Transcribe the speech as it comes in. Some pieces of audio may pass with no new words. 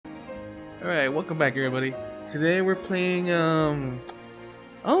Alright, welcome back everybody. Today we're playing, I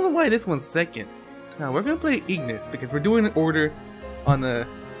don't know why this one's second. We're gonna play Ignis because we're doing an order on the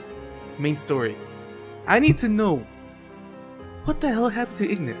main story. I need to know, what the hell happened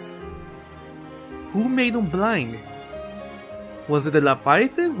to Ignis? Who made him blind? Was it the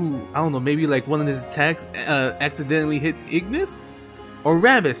Leviathan who, I don't know, maybe like one of his attacks accidentally hit Ignis? Or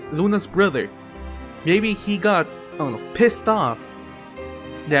Ravis, Luna's brother. Maybe he got, I don't know, pissed off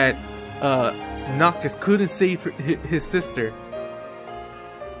that Noctis couldn't save his sister.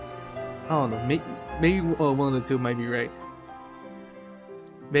 I don't know, maybe one of the two might be right.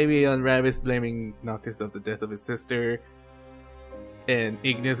 Maybe Ravis blaming Noctis of the death of his sister, and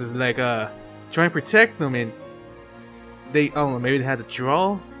Ignis is like trying to protect them, and I don't know, maybe they had a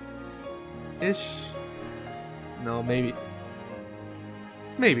draw ish. No, maybe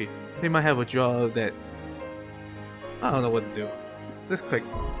they might have a draw that I don't know what to do. Let's click.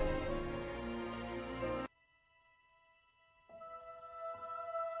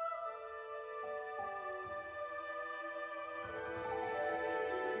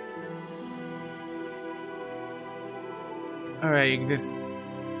 Alright, Ignis.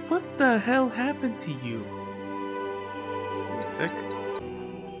 What the hell happened to you? Wait a sec.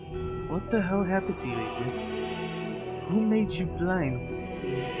 What the hell happened to you, Ignis? Who made you blind?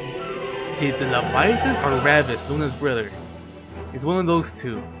 Did the Leviathan or Ravis, Luna's brother? It's one of those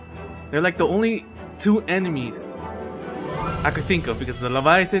two. They're like the only two enemies I could think of, because the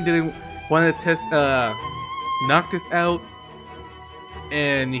Leviathan didn't want to test Noctis out,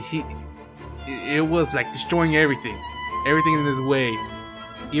 and it was like destroying everything in his way,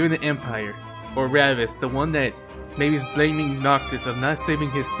 even the Empire. Or Ravis, the one that maybe is blaming Noctis of not saving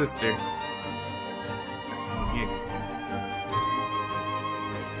his sister. Yeah.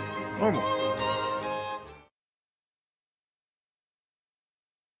 Normal.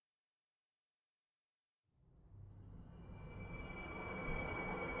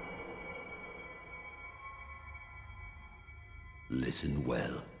 Listen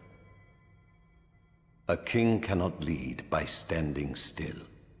well. A king cannot lead by standing still.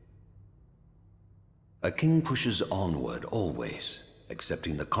 A king pushes onward always,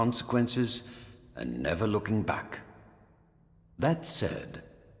 accepting the consequences and never looking back. That said,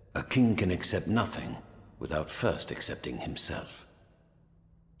 a king can accept nothing without first accepting himself.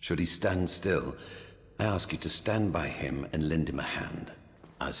 Should he stand still, I ask you to stand by him and lend him a hand,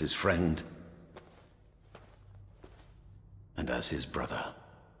 as his friend and as his brother.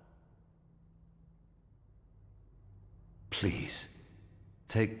 Please,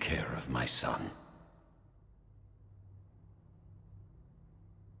 take care of my son.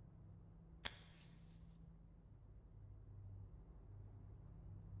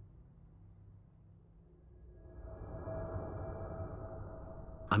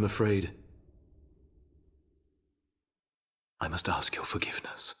 I'm afraid I must ask your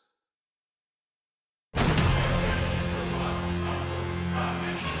forgiveness.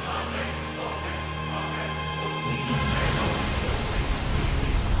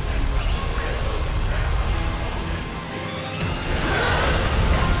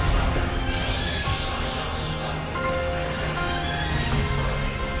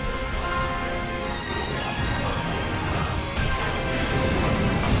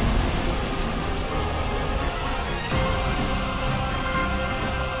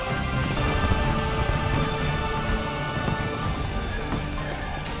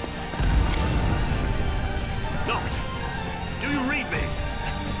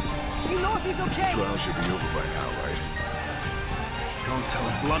 The trial should be over by now, right? Can't tell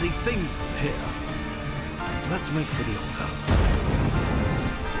a bloody thing from here. Let's make for the altar.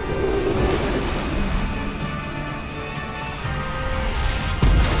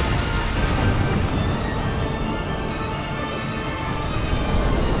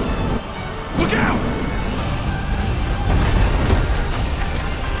 Look out!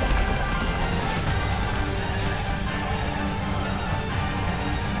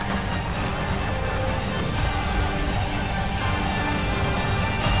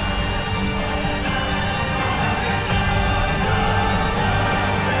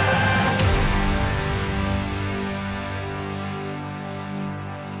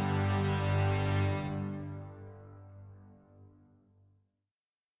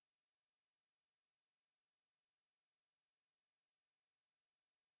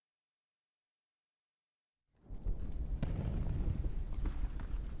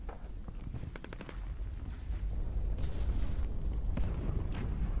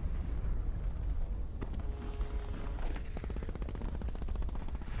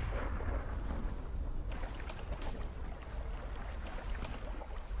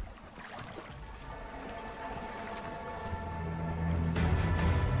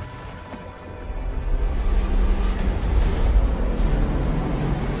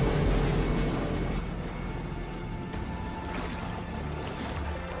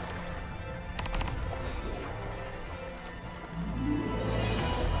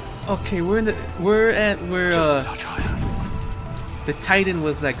 Okay, we're at where Just a touch higher. the Titan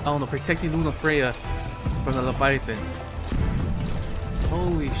was like, I don't know, protecting Luna Freya from the Leviathan.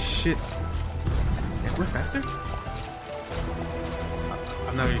 Holy shit. Yeah, we're faster?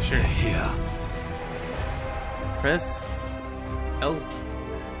 I'm not really sure. Here. Press L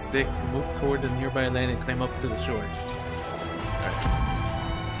stick to move toward the nearby land and climb up to the shore.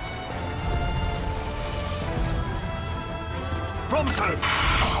 Prompto!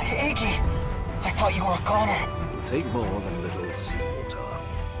 Iggy, I thought you were a goner. It'll take more than a little seawater.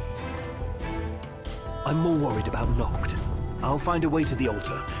 I'm more worried about Noct. I'll find a way to the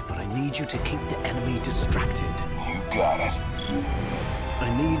altar, but I need you to keep the enemy distracted. You got it. I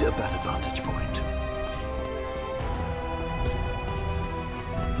need a better vantage point.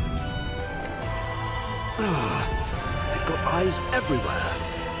 They've got eyes everywhere.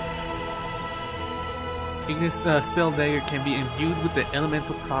 Ignis spell dagger can be imbued with the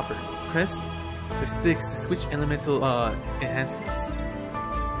elemental property. Press the sticks to switch elemental enhancements.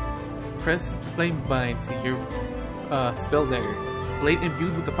 Press flame bind to your spell dagger. Blade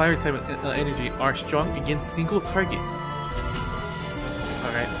imbued with the fire type energy are strong against single target.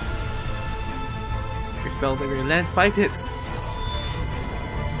 Alright. Your spell dagger lands 5 hits.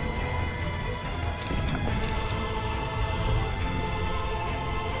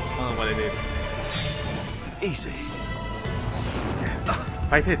 I don't know what I did. Easy.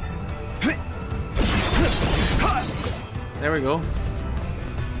 5 hits. There we go.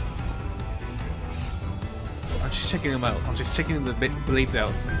 I'm just checking them out. I'm just checking the blades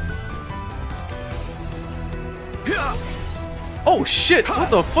out. Oh shit! What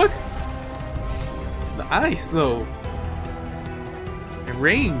the fuck? The ice though. The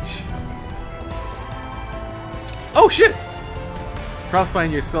range. Oh shit! Frostbite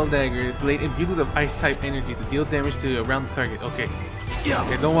in your spell dagger, blade imbued with ice type energy to deal damage to around the target. Okay. Yeah.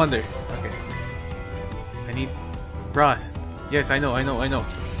 Okay, no wonder. Okay. I need frost. Yes, I know.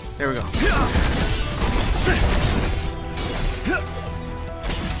 There we go.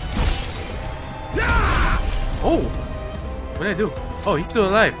 Oh! What did I do? Oh, he's still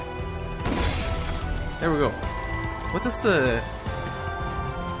alive. There we go. What does the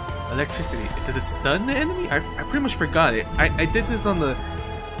electricity? Does it stun the enemy? I pretty much forgot it. I did this on the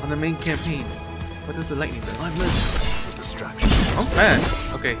main campaign. What does the lightning do? I'm ready for distraction. I'm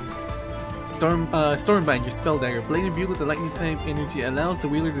fast. Okay. Stormbind, your spell dagger. Blade imbued with the lightning type energy allows the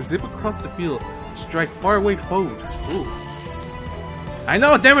wielder to zip across the field, strike faraway foes. Ooh. I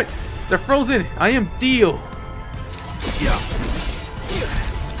know, damn it! They're frozen. I am Dio. Yeah.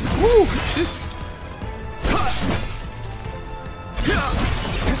 Woo! Shit.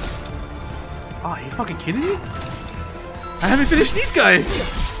 Oh, are you fucking kidding me? I haven't finished these guys!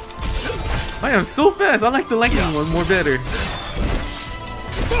 I am so fast! I like the lightning one more better.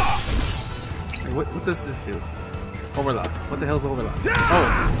 Hey, what does this do? Overlock. What the hell's overlock?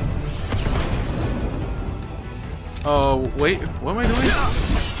 Oh. Oh, wait. What am I doing?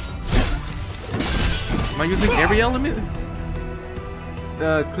 Am I using every element?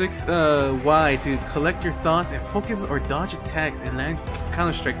 Clicks Y to collect your thoughts and focus or dodge attacks and land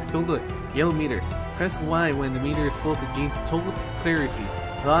counter-strike to fill the yellow meter. Press Y when the meter is full to gain total clarity,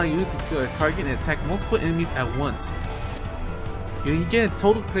 allowing you to target and attack multiple enemies at once. When you get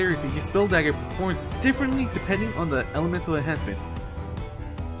total clarity, your spell dagger performs differently depending on the elemental enhancement.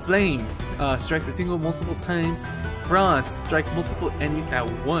 Flame strikes a single multiple times. Frost strikes multiple enemies at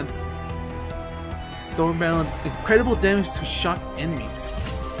once. Stormbound, incredible damage to shock enemies.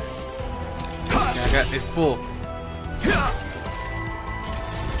 Yeah, I got it's full.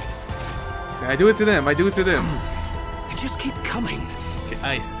 Yeah, I do it to them. I do it to them. They just keep coming. Okay,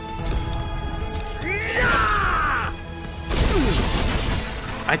 ice.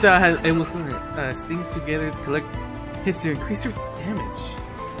 I thought it was going to sting together to collect hits to increase your damage.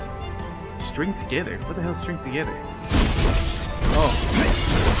 String together? What the hell is string together? Oh.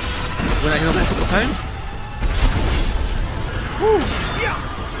 When I hit him multiple times? Woo!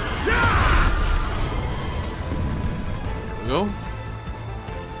 There we go.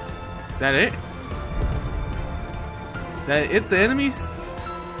 Is that it? Is that it, the enemies?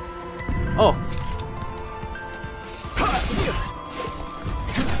 Oh.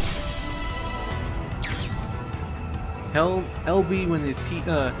 LB when the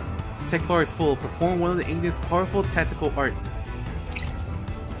tech bar is full. Perform one of the Ignis' powerful tactical arts.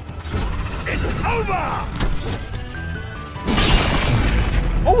 It's over!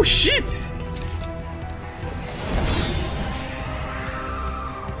 Oh shit!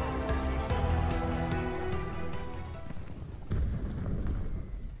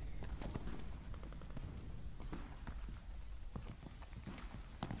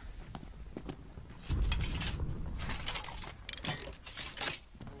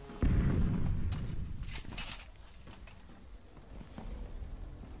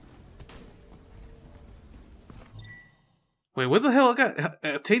 Wait, what the hell? I got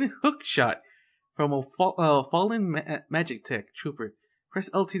obtain a hook shot from a fallen magic tech trooper. Press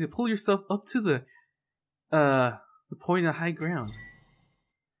LT to pull yourself up to the point of high ground.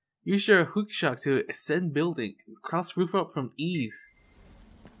 Use your hook shot to ascend building and cross roof up from ease.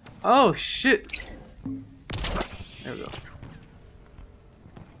 Oh shit! There we go.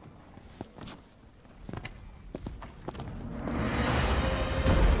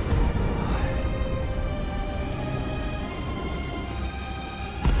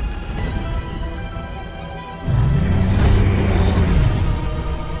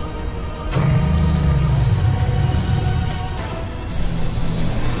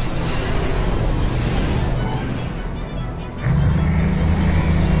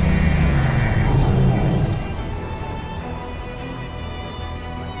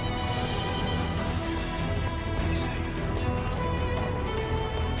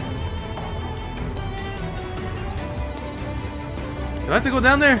 Do I have to go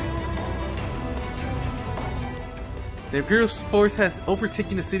down there? The Imperial force has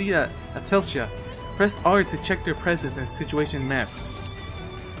overtaken the city of Atelcia. Press R to check their presence and situation map.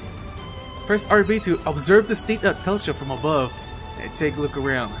 Press RB to observe the state of Atelcia from above and take a look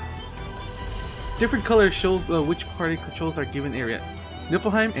around. Different colors shows which party controls our given area.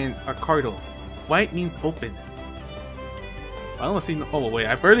 Niflheim and Arcardo. White means open. I don't see no— oh wait,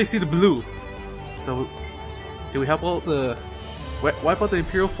 I barely see the blue. So, do we help out the— wipe out the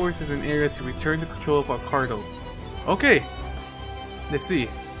Imperial forces in area to return the control of Arcardo. Okay. Let's see.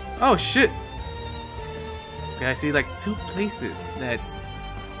 Oh shit! Okay, I see like 2 places that's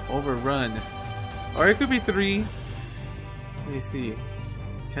overrun. Or it could be 3. Let me see.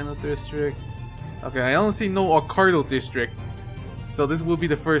 Tenno district. Okay, I don't see no Arcardo district. So this will be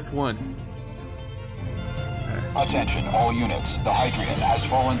the first one. Attention, all units. The Hydrian has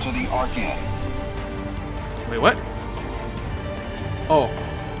fallen to the Archean. Wait, what? Oh,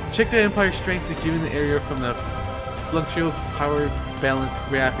 check the Empire strength given the area from the fluctual power balance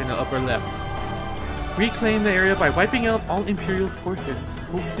graph in the upper left. Reclaim the area by wiping out all Imperial's forces,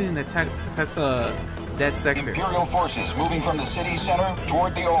 hosting an attack that sector. Imperial forces moving from the city center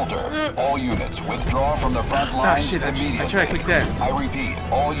toward the altar. All units withdraw from the front lines immediately. I tried to click that. I repeat,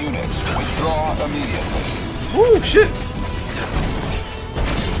 all units withdraw immediately. Woo, shit!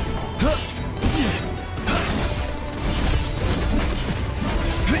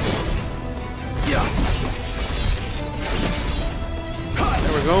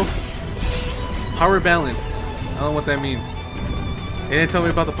 There we go. Power balance. I don't know what that means. They didn't tell me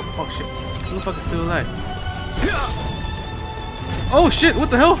about the— oh shit. Who the fuck is still alive? Oh shit, what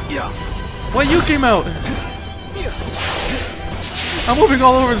the hell? Why you came out? I'm moving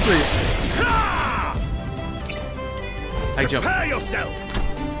all over the place. I jump. Prepare yourself.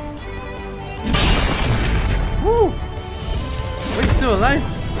 Woo! Wait, he's still alive?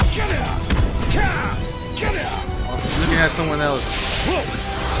 Oh, he's looking at someone else.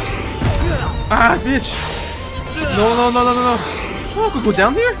 Ah, bitch! No, no, no, no, no, no! Oh, I could go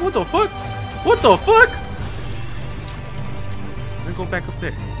down here? What the fuck? What the fuck? Let me go back up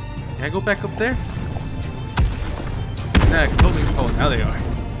there. Can I go back up there? Nah, exploding. Oh, now they are.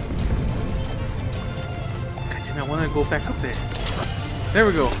 God damn it, I want to go back up there. There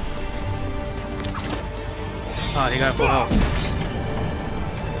we go. Ah, he got full health.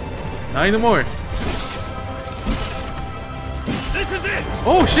 Not anymore. This is it.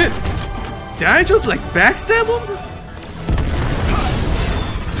 Oh shit! Did I just like backstab him?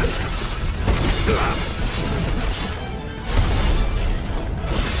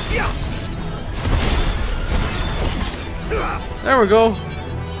 There we go.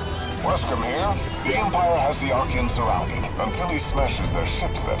 Wescom here. The Empire has the Archean surrounded. Until he smashes their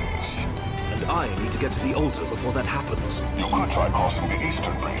ships, that is. And I need to get to the altar before that happens. You could try crossing the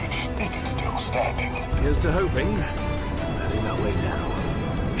eastern bridge, if it's still standing. Here's to hoping. I'm heading that way now.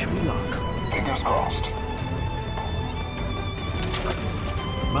 Wish me luck. Fingers crossed.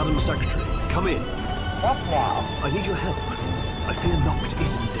 Madam Secretary, come in. What now? I need your help. I fear Noct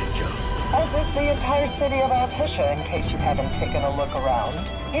is in danger. As is the entire city of Altissia, in case you haven't taken a look around.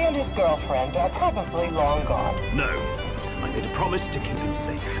 He and his girlfriend are probably long gone. No. I made a promise to keep him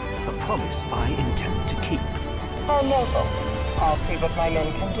safe. A promise I intend to keep. How noble. I'll see what my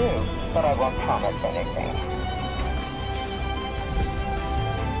men can do, but I won't promise anything.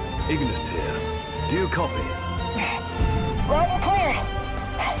 Ignis here. Do you copy? Loud and clear!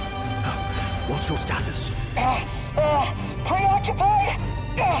 What's your status? Preoccupied?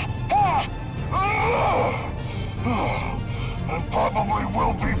 And probably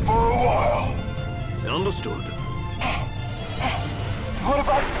will be for a while. Understood. What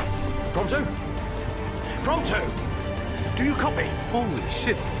about... Prompto? Prompto! Do you copy? Holy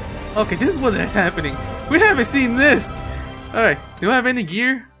shit. Okay, this is what is happening. We haven't seen this. Alright, do I have any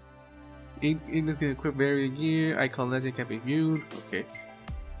gear? Ignis can equip barrier gear. Icon legend can be viewed. Okay.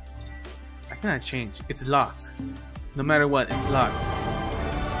 I cannot change. It's locked. No matter what, it's locked.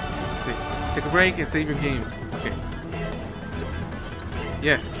 Let's see. Take a break and save your game. Okay.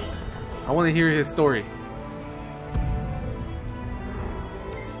 Yes. I want to hear his story.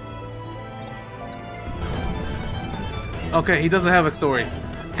 Okay, he doesn't have a story.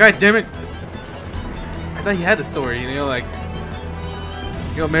 God damn it! I thought he had a story, you know, like,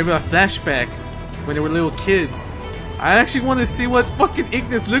 you know, maybe a flashback when they were little kids. I actually want to see what fucking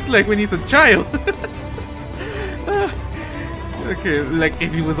Ignis looked like when he's a child. Okay, like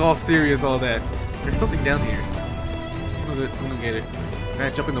if he was all serious, all that. There's something down here. I'm gonna get it. I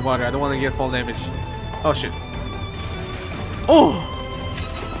gotta jump in the water. I don't want to get fall damage. Oh shit! Oh!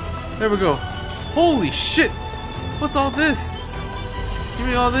 There we go. Holy shit! What's all this? Give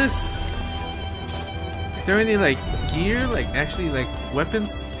me all this. Is there any like gear, like actually like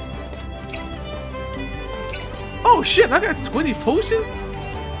weapons? Oh shit! I got 20 potions.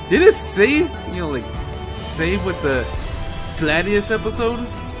 Did it save? You know, like save with the Gladius episode?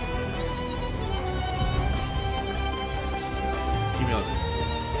 Just give me all this.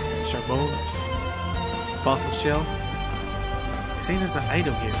 Charbon, fossil shell. It's saying there's an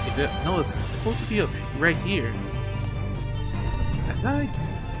item here. Is it? No, it's supposed to be up right here. I thought I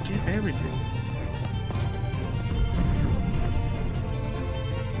get everything.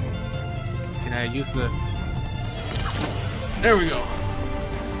 Can I use the... There we go.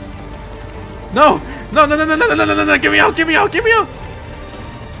 No! No, no, no, no, no, no, no, no, no, get me out, get me out, get me out!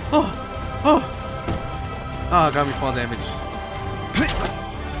 Oh, oh. Ah, got me fall damage.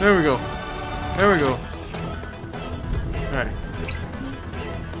 There we go. There we go. Alright.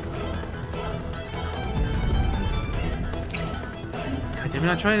 I'm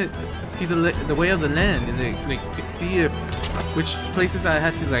not trying to see the way of the land and like see if which places I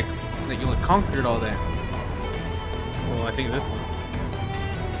had to like you know conquered all that. Well, I think this one.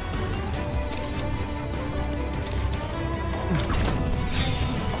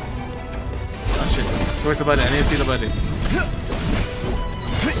 Oh shit! Where's the button? I didn't see the button.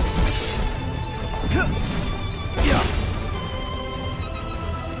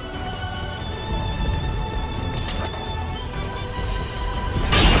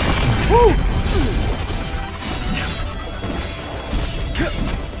 Woo!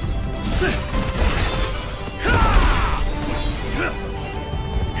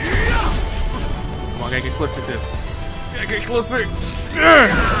 Come on, I gotta get closer to it. Gotta get closer.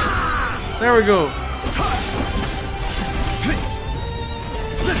 There we go.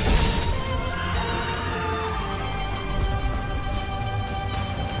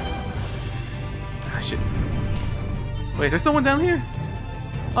 Ah, shit. Wait, is there someone down here?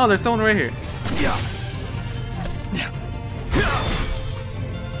 Oh, there's someone right here.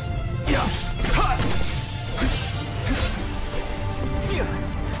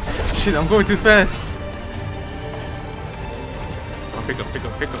 Shit, I'm going too fast. Oh, pick up, pick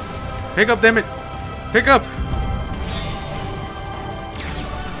up, pick up. Pick up, damn it! Pick up!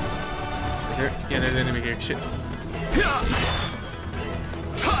 There, yeah, there's an enemy here. Shit.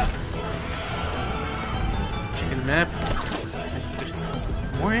 Checking the map. There's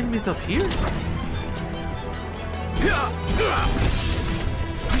more enemies up here?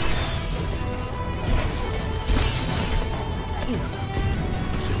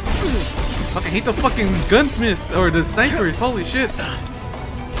 Fucking hate the fucking gunsmith or the snipers, holy shit.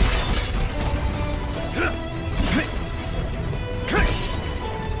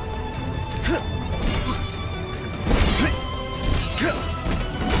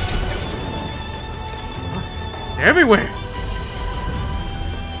 They're everywhere.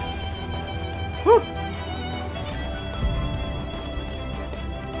 Whew.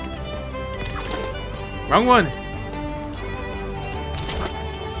 Wrong one.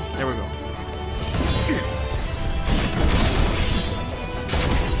 There we go.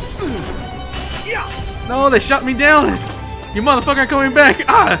 No, they shot me down. You motherfucker coming back.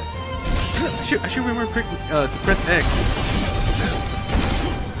 Ah! I should remember quick to press X.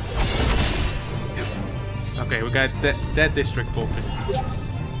 Okay, we got that district open.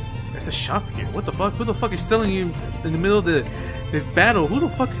 There's a shop here. What the fuck? Who the fuck is selling you in the middle of this battle? Who the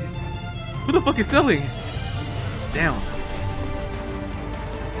fuck is selling? It's down.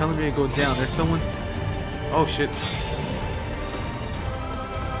 It's telling me to go down. There's someone. Oh shit.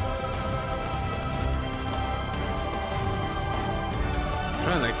 I'm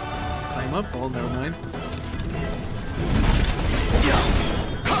trying to like climb up. Oh, never mind.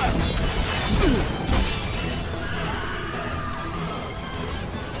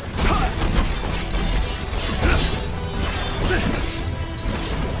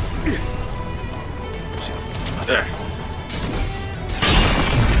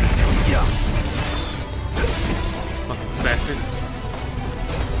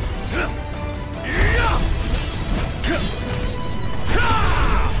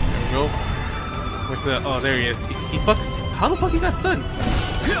 Where's the... Oh, there he is. He fuck... How the fuck he got stunned?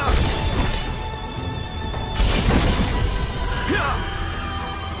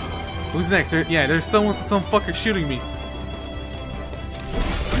 Who's next? Yeah, there's some fucker shooting me.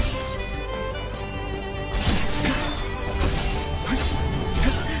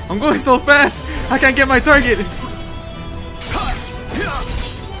 I'm going so fast, I can't get my target.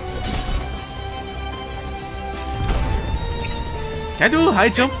 Can I do high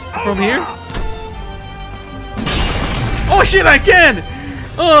jumps from here? Oh shit, I can!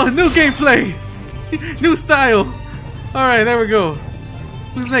 Oh, new gameplay! New style! Alright, there we go.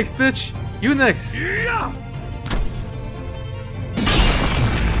 Who's next, bitch? You next!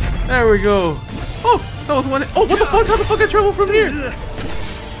 There we go. Oh, that was one. Oh, what the fuck? How the fuck I travel from here?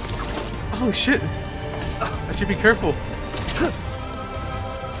 Oh shit. I should be careful.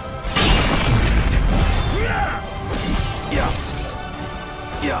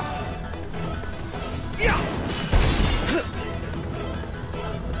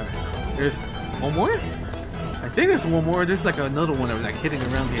 There's one more? I think there's one more. There's like another one that was like hitting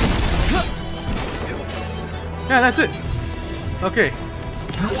around here. Yeah, that's it. Okay.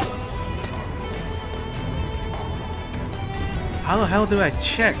 How the hell do I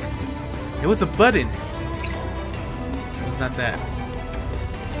check? It was a button. It was not that.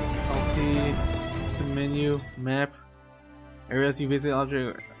 Alt, the menu, map, areas you visit,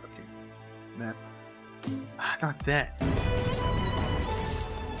 object. Okay, map. Ah, not that.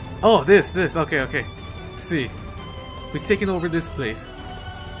 Oh, this. Okay. Let's see. We're taking over this place.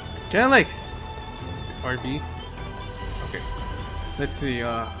 Can I like... Is it RB? Okay. Let's see.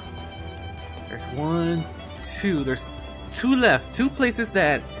 There's 1, 2. There's 2 left. 2 places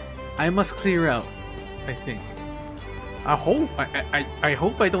that I must clear out. I think. I hope. I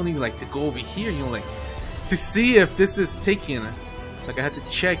hope I don't need like to go over here. You know, like to see if this is taken. Like I had to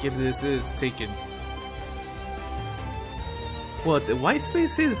check if this is taken. Well, the white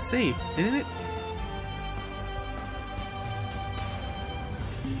space is safe, isn't it?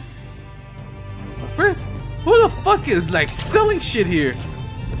 But first, who the fuck is like selling shit here?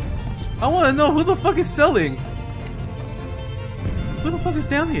 I want to know who the fuck is selling. Who the fuck is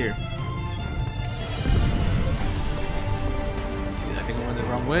down here? Shit, I think I went the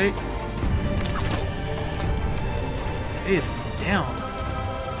wrong way. It's down.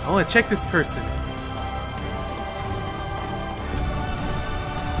 I want to check this person.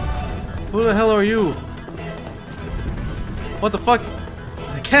 Who the hell are you? What the fuck?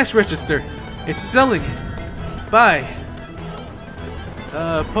 It's a cash register. It's selling. Buy.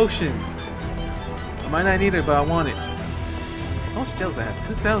 Potion. I might not need it, but I want it. How much gels I have?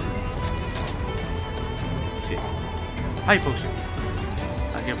 2,000. Shit. High potion.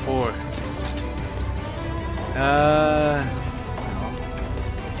 I get 4. No.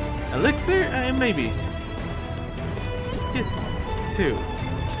 Elixir? Maybe. Let's get 2.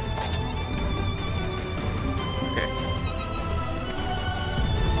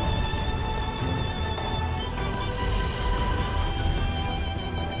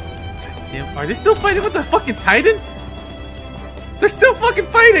 Damn, are they still fighting with the fucking Titan? They're still fucking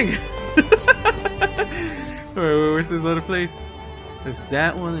fighting! Alright, where's this other place? There's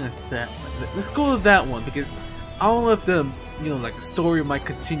that one and that one. Let's go with that one because I don't know if the, you know, like the story might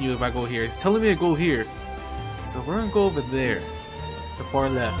continue if I go here. It's telling me to go here. So we're gonna go over there. The far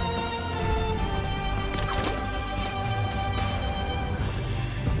left.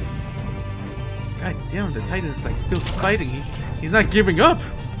 God damn, the Titan's like still fighting. He's not giving up.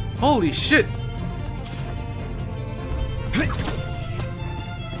 Holy shit!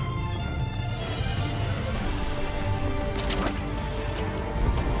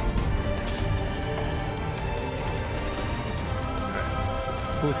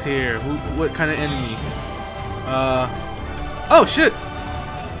 Who's here? What kind of enemy? Oh shit!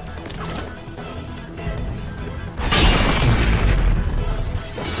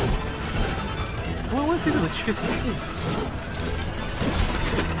 Well, what's even the electricity?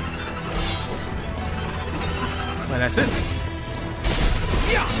 Well, that's it. I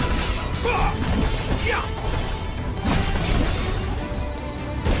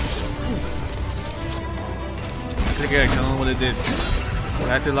think I don't know what it did. Do I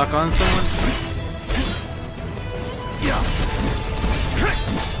have to lock on someone?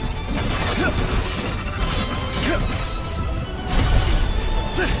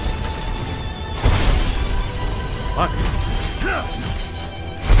 Fuck.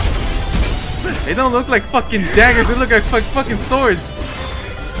 They don't look like fucking daggers, they look like fucking swords.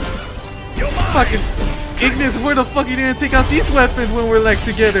 Fucking Ignis, where the fuck are you gonna take out these weapons when we're like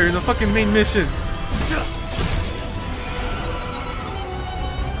together in the fucking main missions?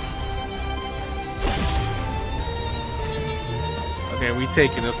 Okay, we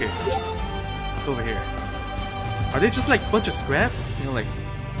take it. Okay, it's over here. Are they just like a bunch of scraps? You know, like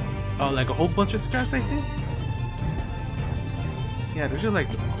like a whole bunch of scraps, I think. Yeah, there's just like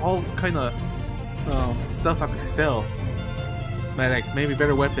all kind of stuff I could sell. But like maybe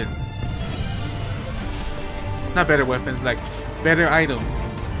better weapons. Not better weapons, like better items.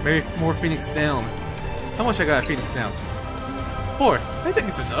 Maybe more Phoenix down. How much I got a Phoenix down? 4. I think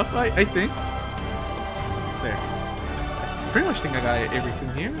it's enough. I think. There. I pretty much think I got everything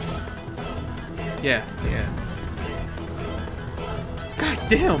here. Yeah. God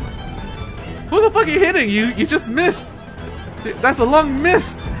damn! Who the fuck are you hitting? You just missed! That's a long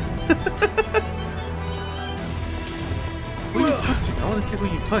miss! Who are you punching? I wanna see who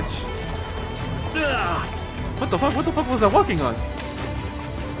you punch. What the fuck? What the fuck was I walking on?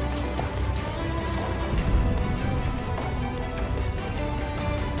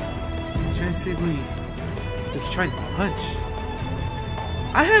 I'm trying to see who he's trying to punch.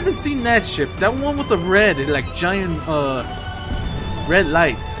 I haven't seen that ship. That one with the red, like giant red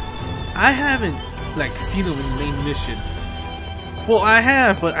lights. I haven't like seen them in the main mission. Well, I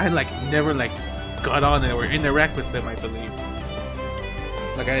have, but I like never like got on it or interact with them. I believe.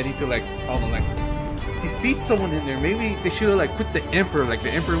 Like I need to like, I don't know, like defeat someone in there. Maybe they should have like put the Emperor. Like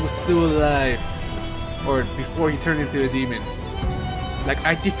the Emperor was still alive, or before he turned into a demon. Like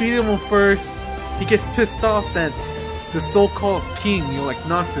I defeated him first. He gets pissed off that the so-called king, you know, like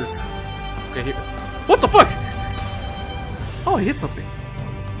Noctis. Okay, here. What the fuck? Oh, he hit something.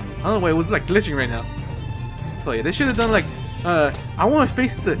 I don't know why it was like glitching right now. So yeah, they should have done like I want to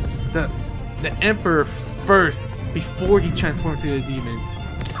face the Emperor first before he transformed into a demon.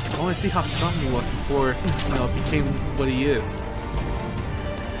 I want to see how strong he was before, you know, became what he is.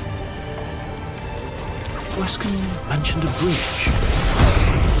 Ruskin mentioned a bridge.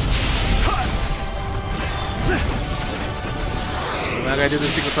 I gotta do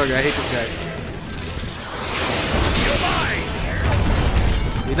this single target. I hate this guy.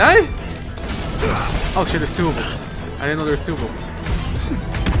 We die? Oh shit, there's 2 of them. I didn't know there was 2 of them.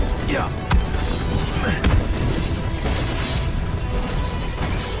 Yeah.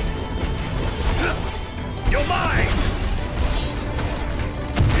 You're mine.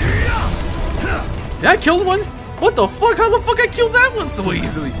 Yeah, I killed one? What the fuck? How the fuck I killed that one so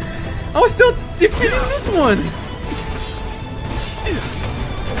easily? I was still defeating this one!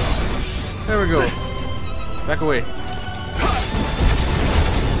 There we go. Back away.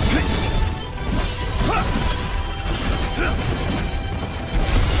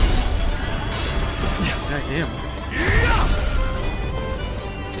 God damn.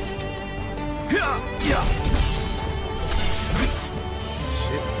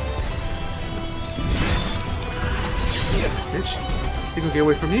 Shit. Bitch. You gonna get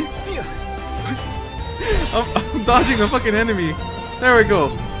away from me? I'm dodging a fucking enemy. There we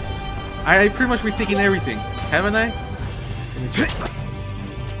go. I pretty much retaken everything, haven't I? Let me check.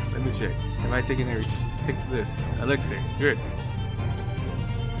 Let me check. Have I taken everything? Take this. Elixir. Good.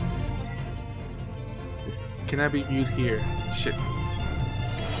 This cannot be viewed here. Shit.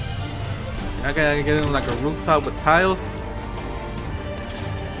 I gotta get in like a rooftop with tiles.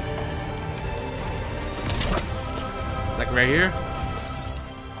 Like right here.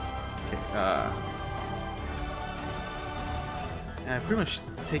 Okay, I pretty much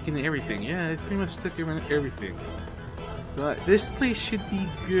taken everything. Yeah, I pretty much took everything. So this place should be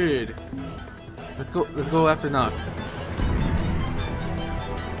good. Let's go after Noct.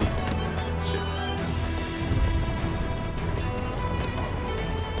 Shit.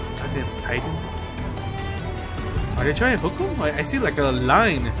 Goddamn Titan. Are they trying to hook him? I see like a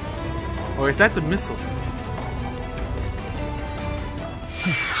line. Or is that the missiles?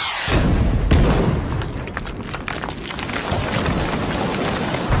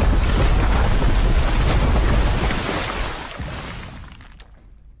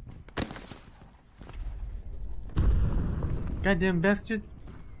 Goddamn bastards.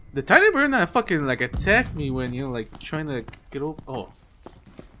 The Titan better not fucking like attack me when, you know, like trying to get over. Oh.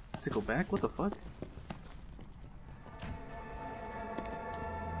 To go back? What the fuck?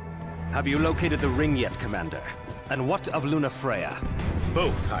 Have you located the ring yet, Commander? And what of Luna Freya?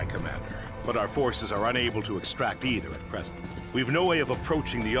 Both, High Commander. But our forces are unable to extract either at present. We've no way of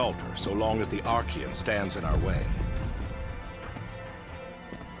approaching the altar so long as the Archean stands in our way.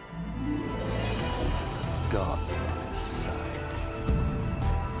 Gods are on his side.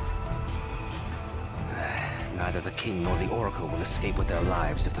 Neither the King nor the Oracle will escape with their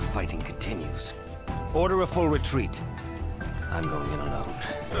lives if the fighting continues. Order a full retreat. I'm going in alone.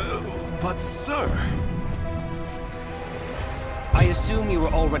 But sir... I assume you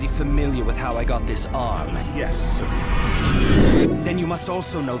were already familiar with how I got this arm. Yes, sir. Then you must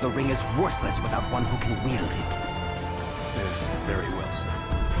also know the ring is worthless without one who can wield it. Very well, sir.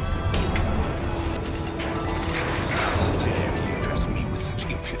 How dare he address me with such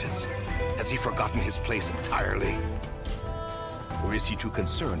impudence? Has he forgotten his place entirely? Or is he too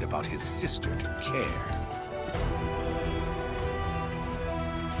concerned about his sister to care?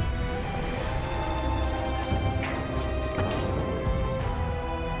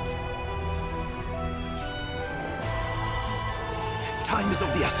 Time is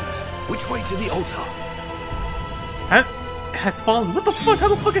of the essence. Which way to the altar? Has fallen. What the fuck? How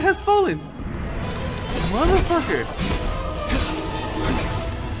the fuck it has fallen? Motherfucker.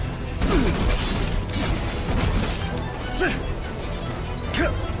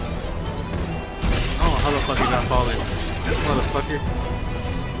 Oh, how the fuck he got fallen? Motherfuckers.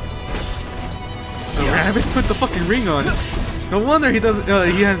 The rabbits put the fucking ring on. No wonder he doesn't.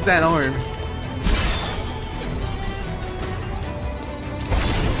 He has that arm.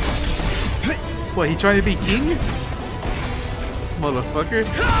 What, he trying to be king? Motherfucker.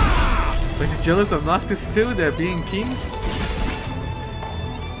 Was he jealous of Noctis too, that being king?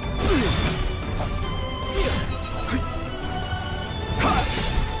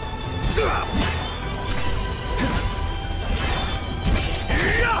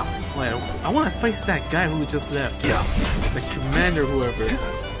 Wait, I want to face that guy who just left. The commander, whoever.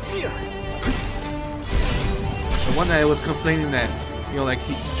 The one that was complaining that, you know, like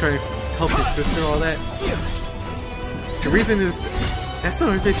he trying to help his sister, all that. The reason is that son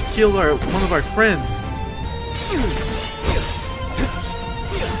of a bitch killed one of our friends.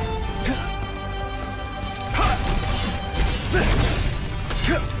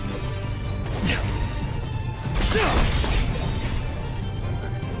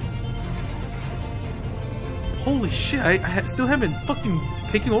 Holy shit! I still haven't fucking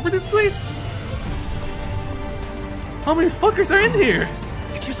taken over this place. How many fuckers are in here?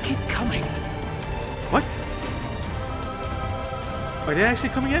 They just keep coming. What? Are they actually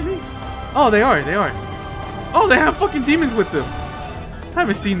coming at me? Oh, they are, they are. Oh, they have fucking demons with them. I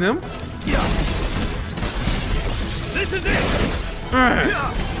haven't seen them. Yeah. This is it.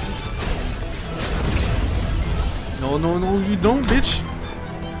 No, no, no, you don't, bitch.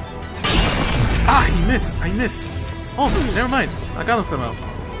 Ah, he missed. I missed. Oh, never mind. I got him somehow.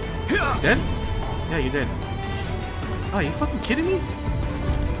 You dead? Yeah, you did. Oh, you fucking kidding me?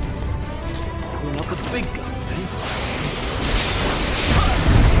 Pulling up with the big guns, eh?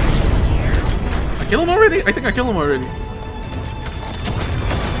 I killed him already? I think I killed him already.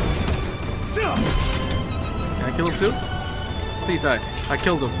 Can I kill him too? Please, I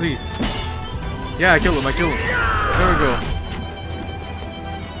killed him, please. Yeah, I killed him, I killed him. There we go.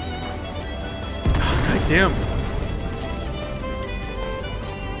 Oh, God damn.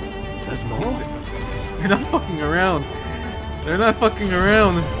 There's more? They're not fucking around. They're not fucking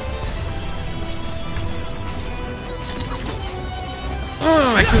around.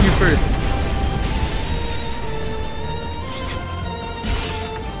 Oh, I killed you first.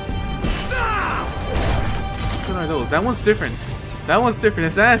 Which one are those? That one's different. That one's different.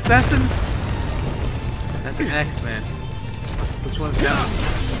 Is that assassin? That's an axe, man. Which one's that?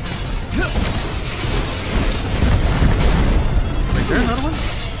 Wait, is there another one?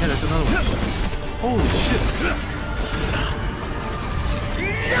 Yeah, there's another one. Holy shit.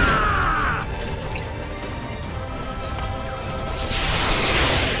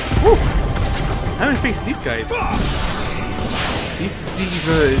 Woo! I haven't faced these guys. These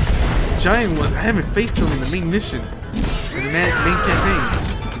giant ones, I haven't faced them in the main mission. In the main campaign.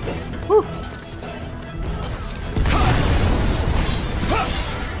 Woo!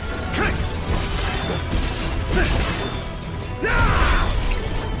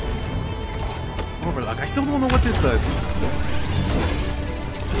 Overlock. I still don't know what this does.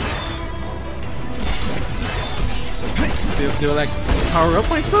 Do I like power up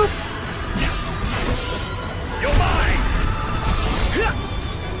myself? You're mine!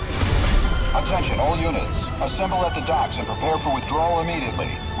 Attention, all units. Assemble at the docks and prepare for withdrawal immediately.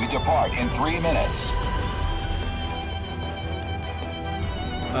 We depart in 3 minutes.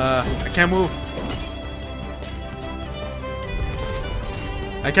 I can't move.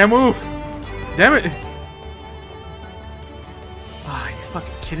 I can't move. Damn it! Ah, you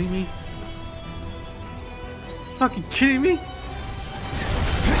fucking kidding me? Fucking kidding me?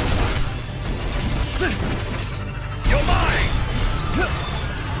 You're mine!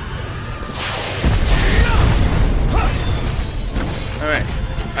 Alright.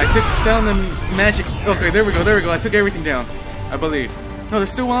 I took down the magic. Okay, there we go, there we go. I took everything down. I believe. No,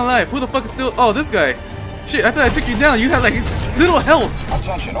 there's still one alive. Who the fuck is still. Oh, this guy. Shit, I thought I took you down. You had like little health.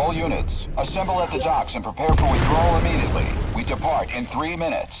 Attention, all units. Assemble at the docks and prepare for withdrawal immediately. We depart in 3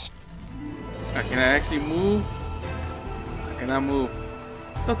 minutes. Can I actually move? I cannot move.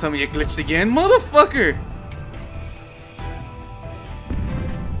 Don't tell me you glitched again, motherfucker!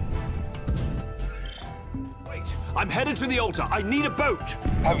 Wait, I'm headed to the altar. I need a boat.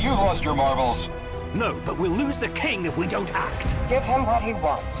 Have you lost your marbles? No, but we'll lose the king if we don't act. Give him what he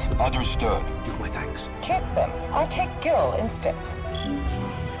wants. Understood. Give my thanks. Keep them. I'll take Gil instead.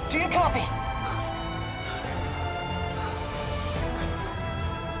 Do you copy?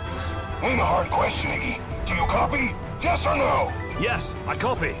 Ain't a hard question, Iggy. Do you copy? Yes or no? Yes, I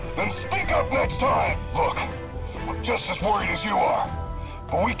copy. Then speak up next time. Look, I'm just as worried as you are.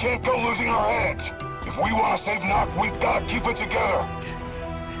 But we can't go losing our heads. If we want to save Noct, we've got to keep it together.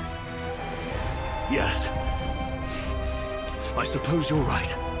 Yes. I suppose you're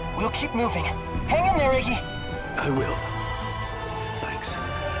right. We'll keep moving. Hang in there, Iggy. I will. Thanks.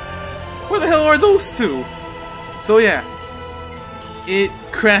 Where the hell are those two? So yeah, it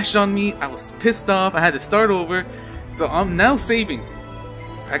crashed on me. I was pissed off. I had to start over. So I'm now saving.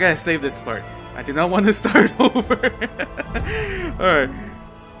 I gotta save this part. I did not want to start over. Alright.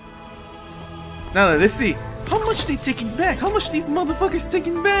 Now let's see. How much they taking back? How much these motherfuckers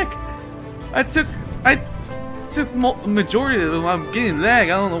taking back? I took majority of them. I'm getting lag.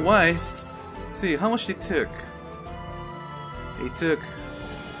 I don't know why. Let's see how much they took. They took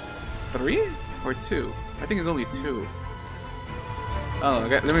 3 or 2. I think it's only 2. I don't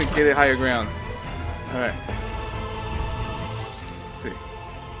know. Let me get it higher ground. All right. Let's see.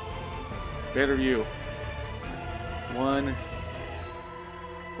 Better view. 1.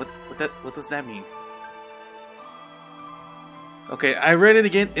 What does that mean? Okay, I read it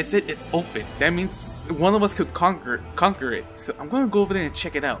again. It said it's open. That means one of us could conquer it. So I'm gonna go over there and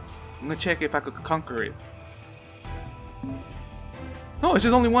check it out. I'm gonna check if I could conquer it. No, it's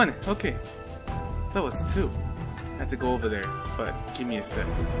just only 1. Okay, that was 2. I had to go over there, but give me a sec.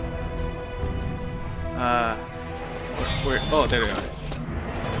 Where? Oh, there they are.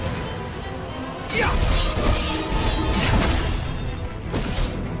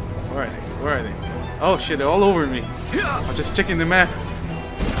 Where are they? Where are they? Oh shit, they're all over me. I'm just checking the map.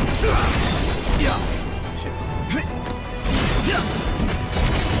 Shit.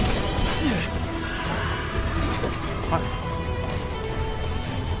 What?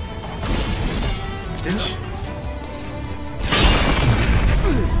 Bitch.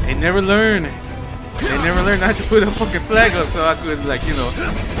 They never learn. They never learn not to put a fucking flag up so I could, like, you know,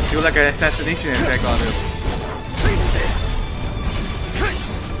 do like an assassination attack on them. Cease this.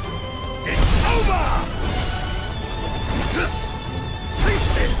 It's over. Cease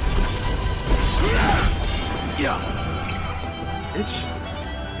this. Yeah. Bitch.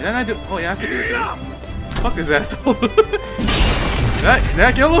 Did I not do? Oh yeah, I could do it. Fuck this asshole. did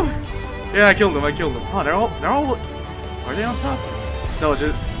I kill him? Yeah, I killed him. I killed him. Oh, they're all. Are they on top? No,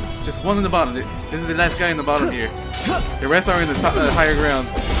 just one in the bottom. This is the last guy in the bottom here. The rest are in the top, higher ground.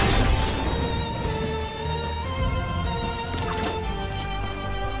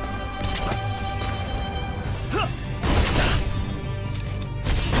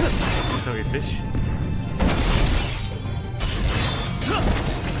 Sorry, bitch.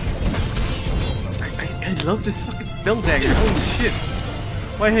 I love this fucking spell dagger. Holy shit.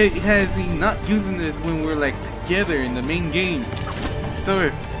 Why has he not using this when we're like together in the main game?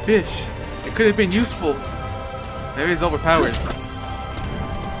 Sorry, bitch. It could have been useful. Maybe it's overpowered.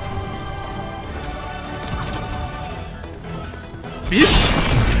 Bitch!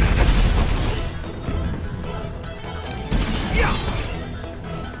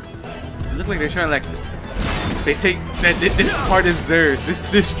 It look like they're trying to like... They take... This part is theirs. This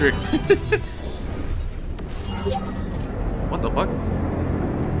district. What the fuck?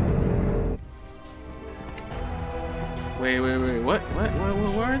 Wait, what? Where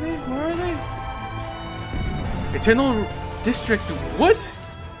are they? Where are they? Eternal District, what?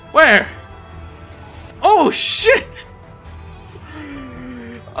 Where? Oh shit!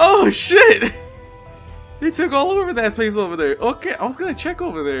 Oh shit! They took all over that place over there. Okay, I was gonna check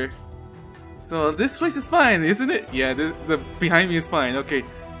over there. So this place is fine, isn't it? Yeah, the behind me is fine. Okay.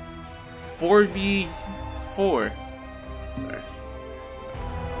 4v4. Alright.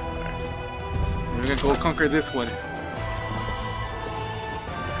 We're gonna go conquer this one.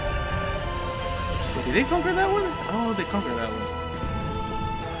 Did they conquer that one? Oh, they conquered that one.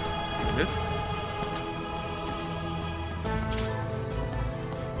 Like this?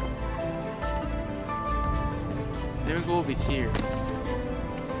 Then we go over here.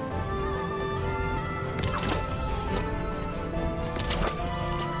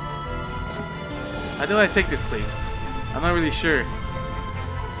 How do I take this place? I'm not really sure.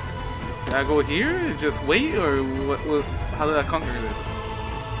 Do I go here and just wait, or what? How do I conquer this?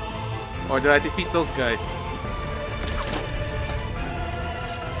 Or do I defeat those guys?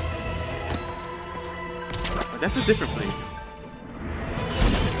 Oh, that's a different place.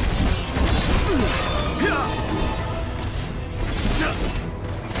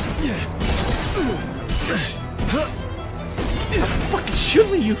 Fucking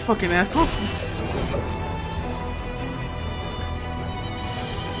shoot me, you fucking asshole!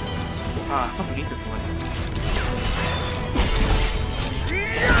 Ah, I fucking hate this one.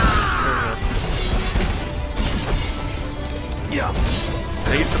 Yeah.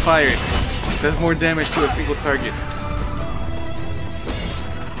 So I used to fire it. Does more damage to a single target.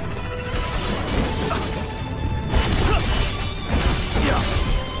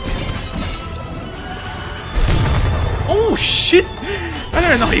 Oh shit! I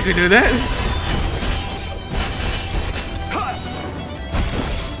didn't know you could do that.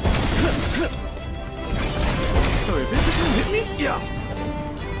 Sorry, this doesn't hit me? Yeah.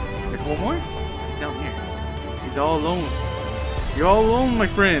 There's one more? Down here. He's all alone. You're all alone, my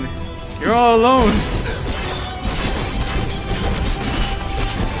friend. You're all alone.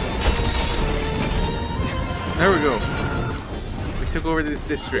 There we go. We took over this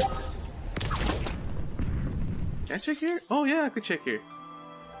district. Can I check here? Oh yeah, I could check here.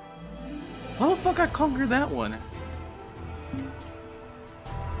 How the fuck I conquered that one?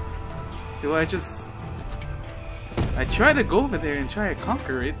 Do I just... I try to go over there and try to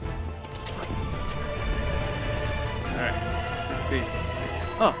conquer it. Alright, let's see.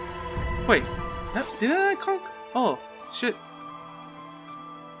 Oh, wait. Did I conquer? Oh, shit.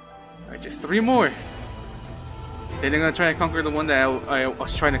 Alright, just 3 more. Then I'm gonna try and conquer the one that I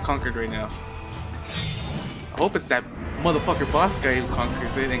was trying to conquer right now. I hope it's that motherfucker boss guy who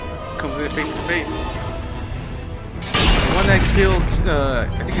conquers it and comes in face to face. The one that killed, I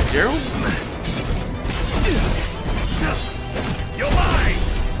think it's Gerald? You're mine!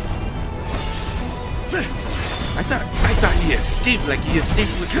 I thought he escaped, like he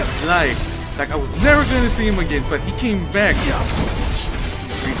escaped with his life. Like I was never gonna see him again, but he came back.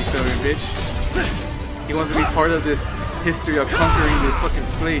 Greedy son of a bitch. He wants to be part of this history of conquering this fucking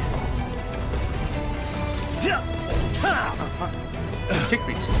place. Just kicked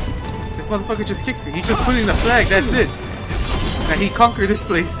me. This motherfucker just kicked me. He's just putting the flag, that's it. And he conquered this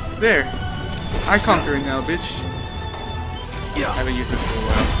place. There. I conquer it now, bitch. I haven't used this for a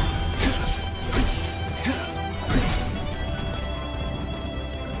while.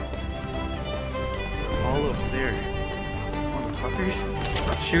 All up there. Motherfuckers.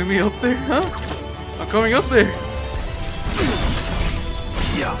 Shooting me up there, huh? I'm coming up there.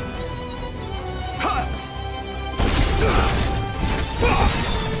 Yeah.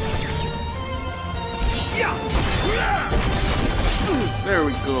 There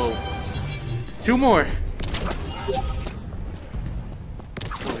we go. 2 more.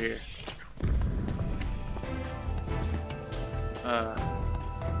 Over here.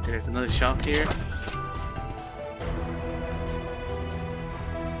 Okay, there's another shop here.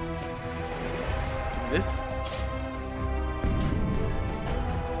 This?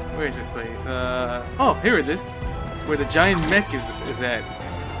 Where is this place? Oh, here it is. Where the giant mech is at.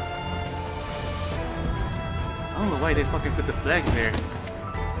 I don't know why they fucking put the flags there.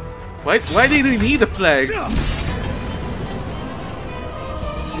 Why do they need the flags?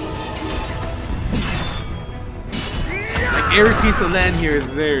 Like every piece of land here is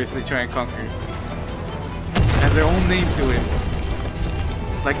theirs to try and conquer. Has their own name to it.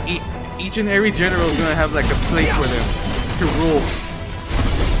 Like each and every general is gonna have like a place for them to rule.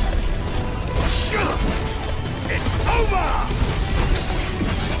 It's over!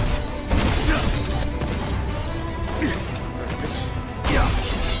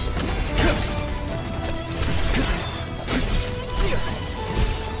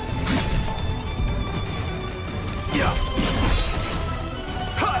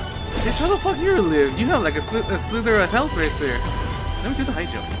 Bitch, how the fuck you live? You have like a slither of health right there. Let me do the high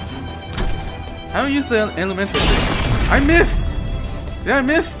jump. How do you say elemental thing? I missed! Did I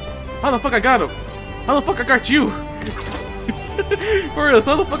miss? How the fuck I got him? How the fuck I got you? For real,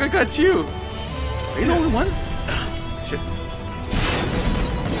 how the fuck I got you? Are you the only one? Shit.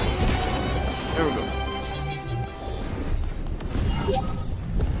 There we go.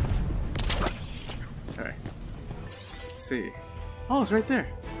 Alright. Let's see. Oh, it's right there.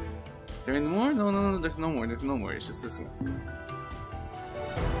 Is there any more? No, there's no more. There's no more. It's just this one.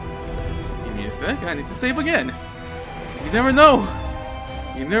 Give me a sec. I need to save again. You never know.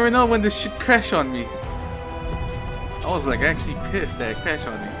 You never know when this shit crash on me. I was like actually pissed that it crashed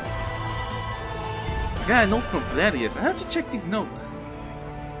on me. I got a note from Gladius. I have to check these notes.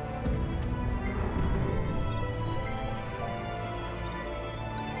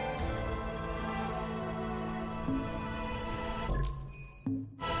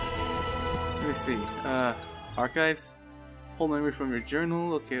 Let me see. Archives? Whole memory from your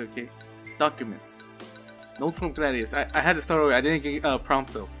journal. Okay. Documents. Note from Gladius. I had to start over. I didn't get a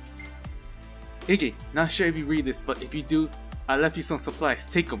prompt though. Iggy, not sure if you read this, but if you do, I left you some supplies.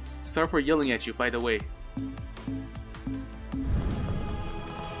 Take them. Sorry for yelling at you, by the way.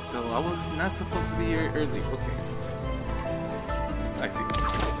 So I was not supposed to be here early. Okay. I see.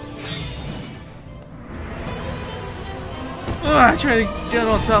 Ugh, I tried to get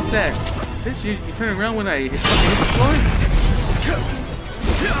on top of that. Bitch, you turn around when I fucking hit the floor?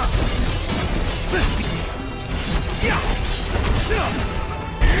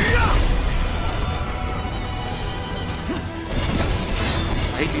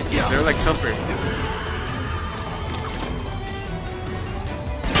 I hate these games, they're like tougher.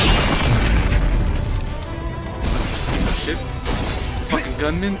 Shit. Fucking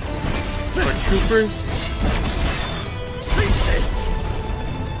gunmen? Or troopers? Cease this!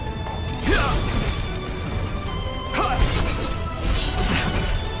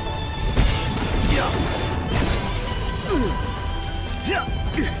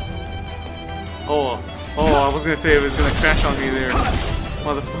 Oh, I was gonna say it was gonna crash on me there.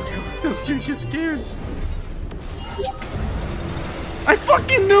 Motherfucker, I was gonna get scared. I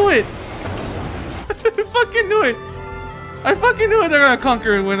fucking knew it! I fucking knew it! I fucking knew it they're gonna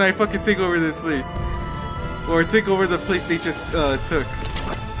conquer when I fucking take over this place. Or take over the place they just took.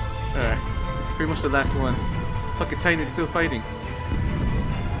 Alright, pretty much the last one. Fucking Titan is still fighting.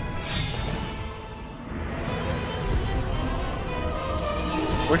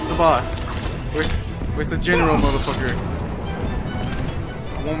 Where's the boss? Where's the general, motherfucker?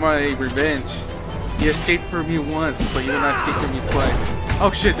 I want my revenge. He escaped from me once, but he will not escape from me twice.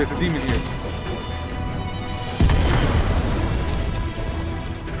 Oh shit, there's a demon here.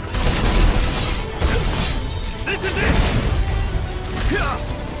 This is it!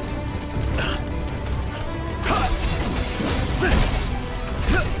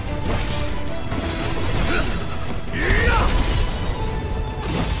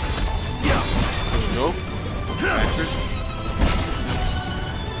 Nope. Bastard.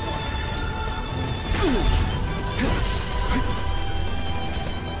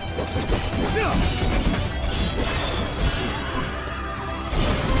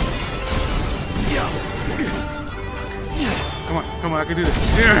 Come on, I can do this.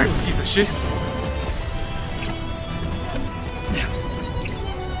 Piece of shit.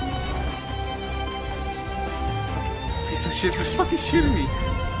 Piece of shit, just fucking shooting me.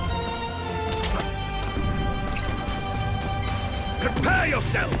 Prepare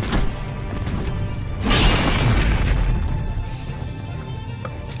yourself!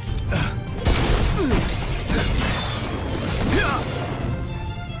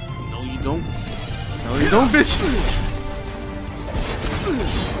 No, you don't. No, you don't, bitch!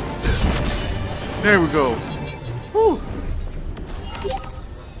 There we go. Whew.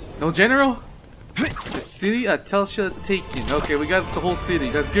 No general? The city at Telsha taken. Okay, we got the whole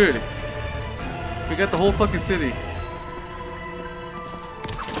city. That's good. We got the whole fucking city.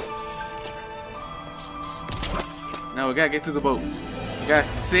 Now we gotta get to the boat. We gotta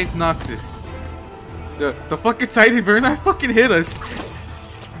safe knock this. The fucking Titan Burn fucking hit us.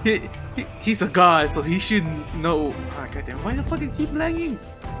 He's a god, so he should know. Oh, goddamn! Why the fuck did he keep lagging?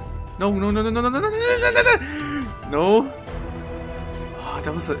 No! No! Oh,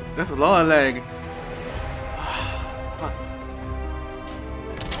 that's a lot of lag. Fuck.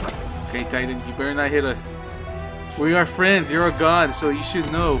 Okay, Titan, you better not hit us. We are friends. You're a god, so you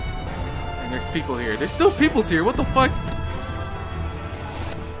should know. And there's people here. There's still peoples here. What the fuck?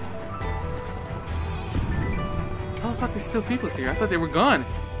 How the fuck there's still peoples here? I thought they were gone.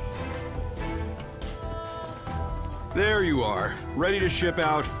 There you are, ready to ship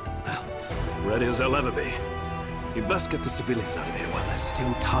out. Ready as I'll ever be. You'd best get the civilians out of here while there's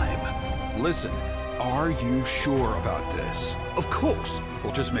still time. Listen, are you sure about this? Of course.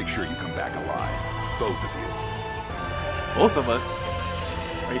 Well, just make sure you come back alive. Both of you. Both of us?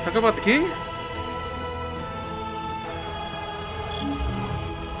 Are you talking about the king?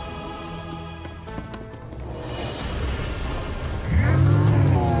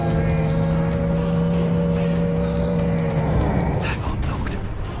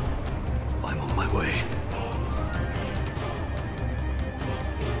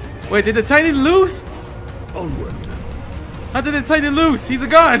 Wait, did the Titan lose? Onward. How did the Titan lose? He's a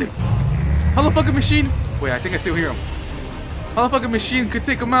god! How the fucking machine? Wait, I think I still hear him. How the fucking machine could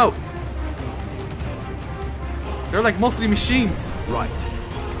take him out? They're like mostly machines. Right.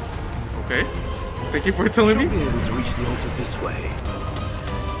 Okay. Thank you for telling me. Should be able to reach the altar this way.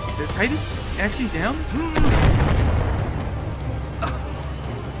 Is the Titus actually down?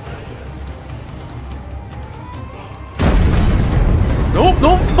 Nope,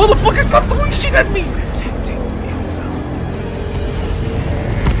 no, motherfucker, stop throwing shit at me! Protecting the altar.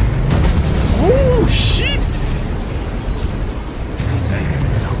 Oh, shit! Stay safe.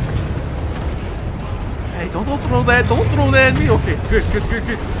 Hey, don't throw that, don't throw that at me. Okay, good.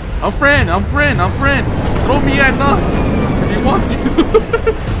 I'm friend. Throw me at not, if you want to.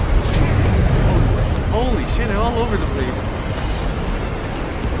 Holy shit, they're all over the place.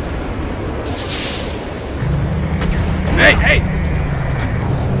 Hey!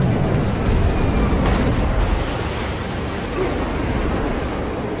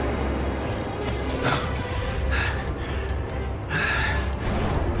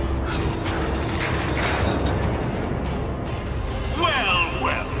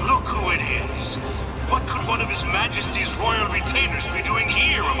 Well, look who it is. What could one of His Majesty's royal retainers be doing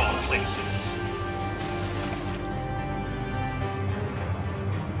here, of all places?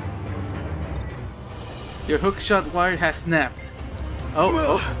 Your hookshot wire has snapped. Oh.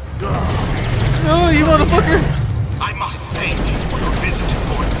 No, you motherfucker! I must thank you for your visit to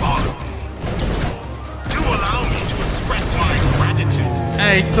Fort Barlow. Do allow me to express my gratitude.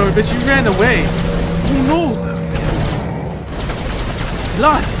 Hey, sorry, bitch, you ran away. Oh no!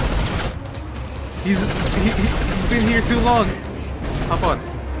 Lost! He's been here too long. Hop on.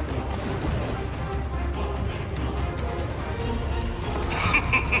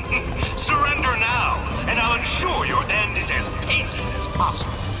 Surrender now, and I'll ensure your end is as painless as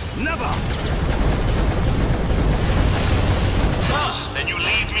possible. Never! Then you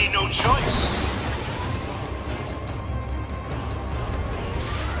leave me no choice.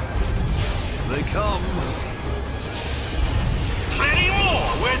 They come. Plenty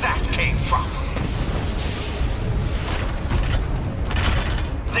more where that came from.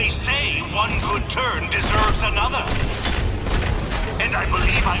 They say one good turn deserves another. And I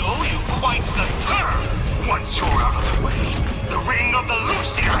believe I owe you quite the turn. Once you're out of the way, the ring of the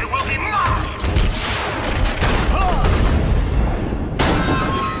Lucifer will be mine.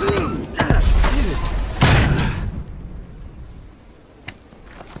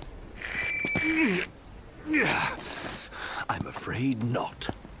 I'm afraid not.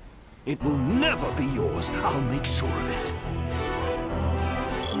 It will never be yours. I'll make sure of it.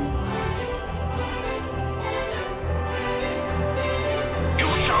 You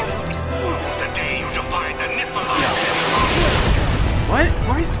shall rue the day you defied the Niflheim.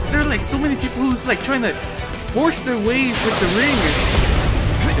 Why is there like so many people who's like trying to force their ways with the ring?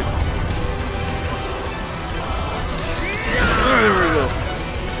 There we go.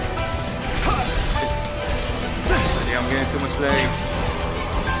 Yeah, I'm getting too much lag.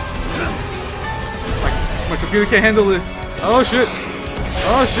 My computer can't handle this. Oh shit!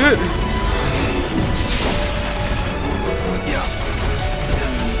 Oh shit!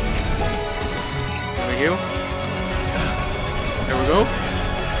 There we go. There we go.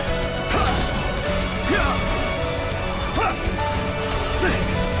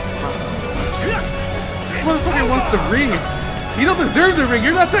 This motherfucker wants the ring. You don't deserve the ring.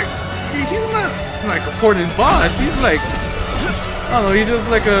 You're not that. He's not like a important boss. He's like, I don't know. He's just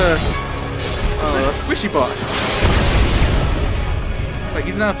like a squishy boss. Like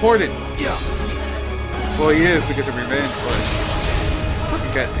he's not important. Yeah. Well, he is because of revenge, but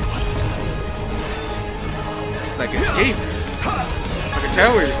fucking got me. Like escaped. Like a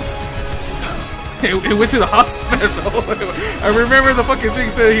coward. He went to the hospital. I remember the fucking thing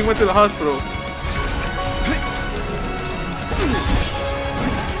said he went to the hospital.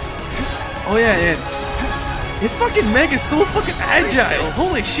 Oh yeah, and his fucking mech is so fucking agile.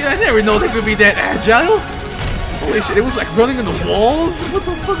 Holy shit, I never know they could be that agile. Holy shit, it was like running on the walls? What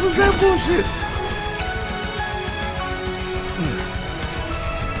the fuck was that bullshit?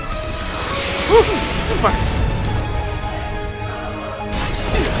 Fuck.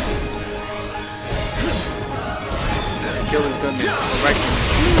 Kill his gunman. Right.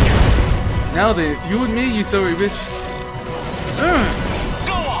 Now then, it's you and me, you sorry bitch.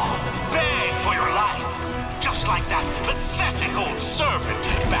 Go on, beg for your life. Just like that pathetic old servant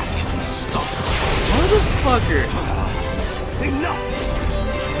did back in the stall. Motherfucker. Enough!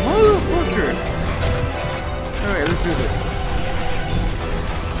 Motherfucker. Alright, let's do this.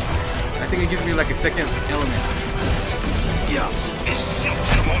 I think it gives me like a second element. Yeah. This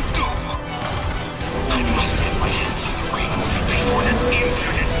simply won't do. I must get my hands on the ring before that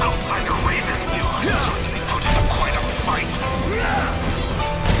impudent outsider Raven's Muir certainly put up quite a fight.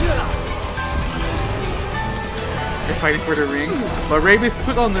 fighting for the ring. But Ravis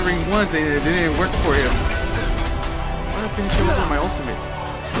put on the ring once and it didn't work for him. Why don't I finish over my ultimate?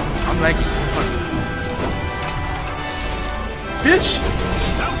 I'm lagging. Fuck. Bitch!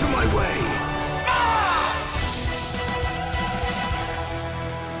 Out of my way!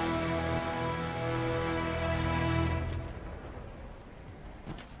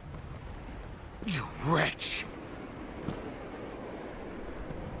 You wretch!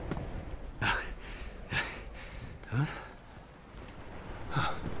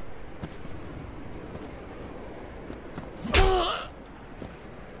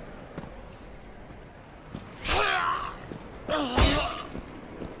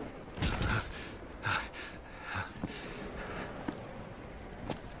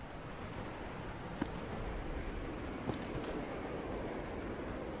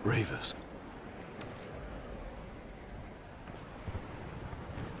 Ravers.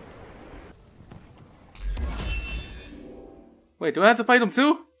 Wait, do I have to fight him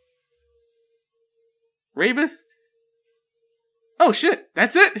too? Ravis? Oh shit,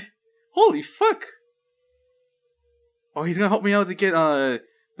 that's it? Holy fuck! Oh, he's gonna help me out to get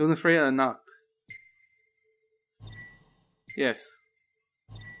Luna Freya knocked. Yes.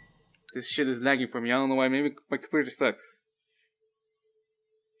 This shit is lagging for me. I don't know why. Maybe my computer sucks.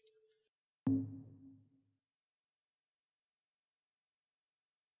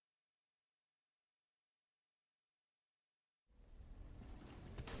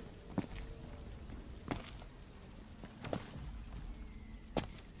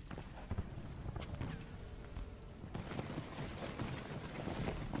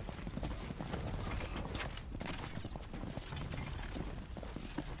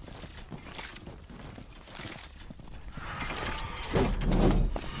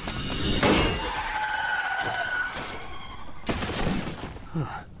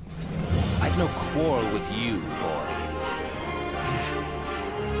 I've no quarrel with you, boy.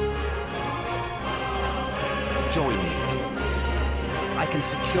 Join me. I can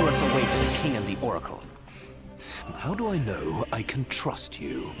secure us a way to the King and the Oracle. How do I know I can trust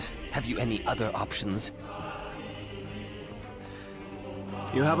you? Have you any other options?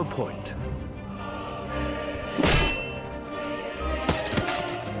 You have a point.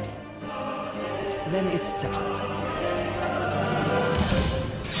 Then it's settled.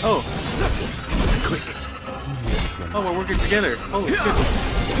 Oh. Quick. Oh, we're working together. Holy shit.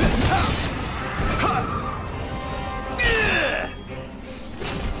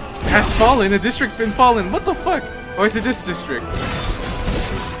 Has fallen. A district been fallen. What the fuck? Or is it this district?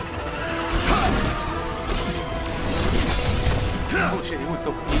 Oh shit, he went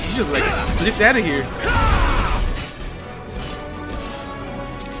so... He just like flipped out of here.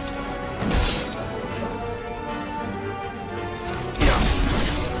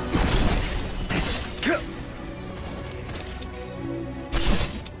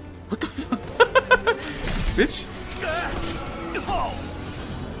 What the fuck? Bitch.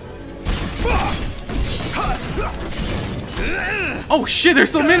 Oh shit,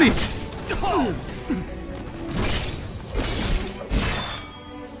 there's so many!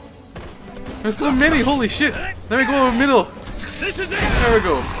 There's so many, holy shit! Let me go over middle! This is it! There we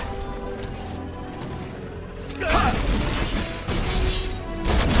go.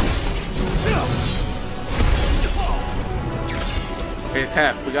 Okay, it's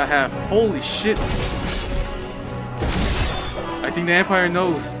half. We got half. Holy shit! I think the Empire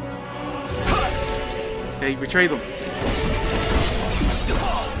knows. They betrayed them.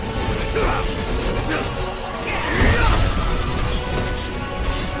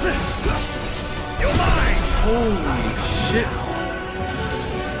 You're mine! Holy shit!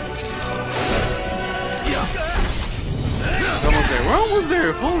 We're almost there. We're almost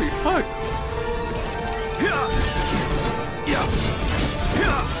there. Holy fuck!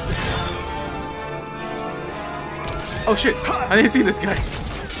 Oh shit! I didn't see this guy.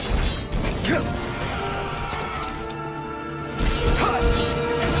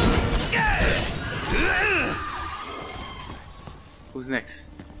 Who's next?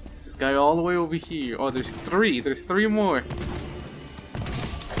 Is this guy all the way over here? Oh, there's three. There's three more.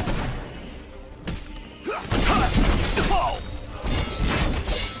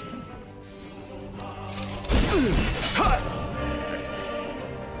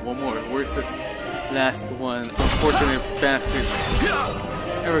 One more. Where's this last one? Unfortunate bastard.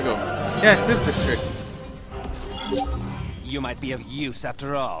 There we go. Yes, this district. You might be of use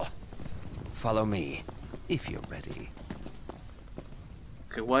after all. Follow me, if you're ready.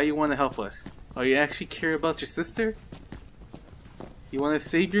 Okay, why you want to help us? Oh, you actually care about your sister? You want to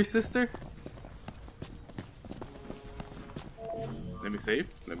save your sister? Let me save.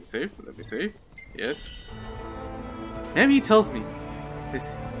 Let me save. Let me save. Yes. Maybe he tells me.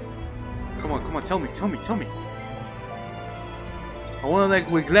 Come on, tell me. I want to like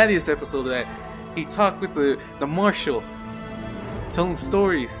with Gladius episode that he talked with the marshal, tell him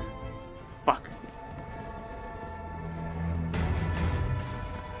stories. Fuck.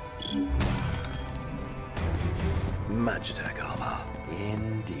 Magitech armor.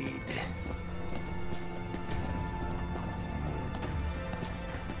 Indeed.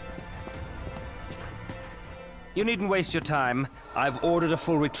 You needn't waste your time. I've ordered a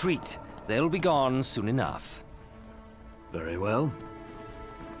full retreat. They'll be gone soon enough. Very well.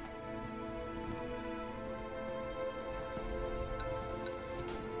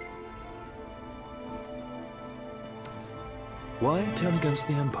 Why turn against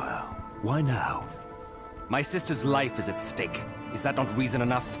the Empire? Why now? My sister's life is at stake. Is that not reason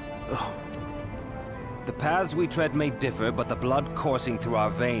enough? Oh. The paths we tread may differ, but the blood coursing through our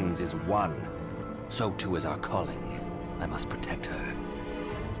veins is one. So too is our calling. I must protect her.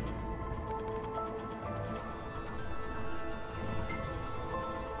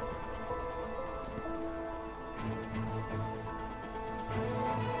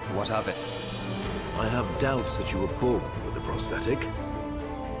 What of it? I have doubts that you were born with a prosthetic.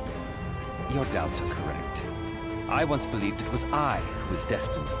 Your doubts are correct. I once believed it was I who was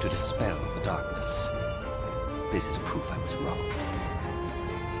destined to dispel the darkness. This is proof I was wrong.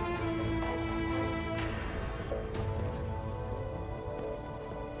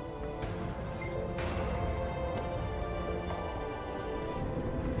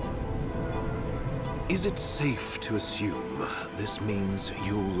 Is it safe to assume this means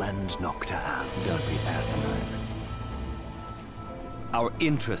you'll lend Noct a hand? Don't be asinine. Our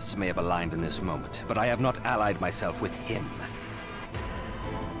interests may have aligned in this moment, but I have not allied myself with him.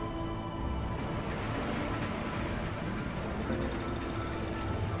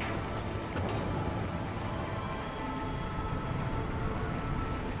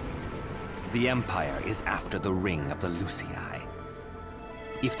 The Empire is after the Ring of the Lucii.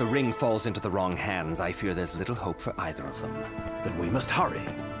 If the ring falls into the wrong hands, I fear there's little hope for either of them. Then we must hurry.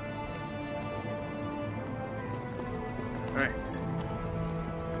 Alright.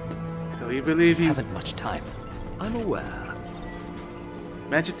 So you believe We you haven't much time. I'm aware.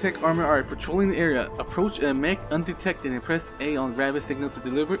 Magitech armor are patrolling the area. Approach and make undetected and press A on Rabbit signal to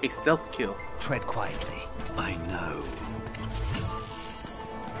deliver a stealth kill. Tread quietly. I know.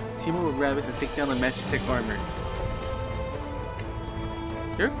 Team up with Rabbits and take down the Magitech armor.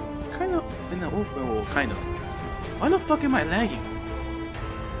 You're kind of in the open. Well, kind of. Why the fuck am I lagging?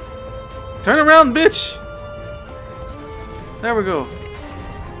 Turn around, bitch! There we go.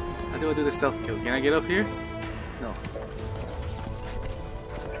 How do I do the stealth kill? Can I get up here? No.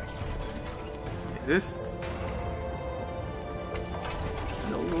 Is this?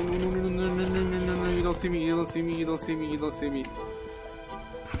 No, no, no, no, no, no, no, no, no, no, no, you don't see me, you don't see me, you don't see me, you don't see me.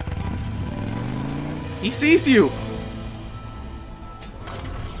 He sees you!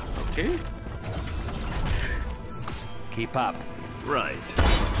 Okay. Keep up. Right.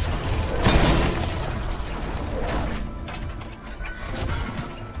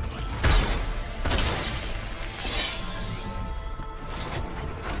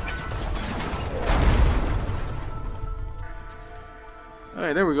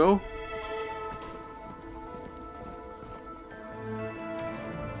 Alright, there we go.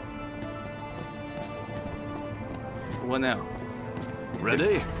 So what now?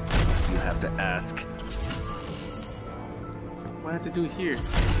 Ready? You have to ask. What do I have to do here?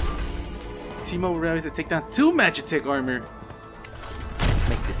 Team up with Rabbits to take down 2 Magitech armor. Let's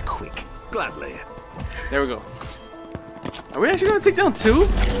make this quick. Gladly. There we go. Are we actually gonna take down 2?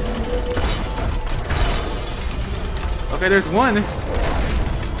 Okay, there's 1.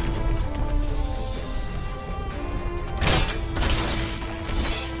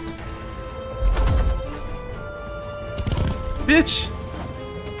 Bitch!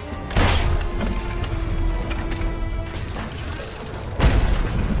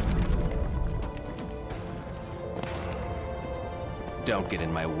 Don't get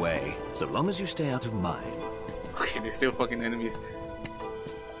in my way. So long as you stay out of mine. Okay, they're still fucking enemies.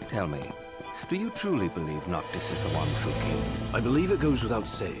 Tell me, do you truly believe Noctis is the one true king? I believe it goes without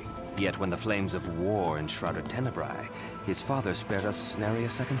saying. Yet when the flames of war enshrouded Tenebrae, his father spared us nary a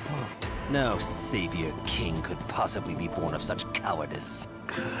second thought. No savior king could possibly be born of such cowardice.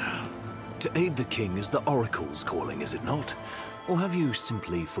 To aid the king is the Oracle's calling, is it not? Or have you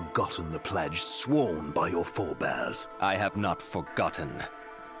simply forgotten the pledge sworn by your forebears? I have not forgotten,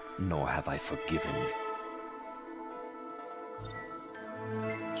 nor have I forgiven.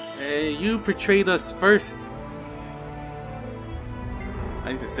 Hey, you betrayed us first.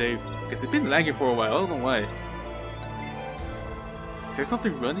 I need to save, because it's been lagging for a while, I don't know why. Is there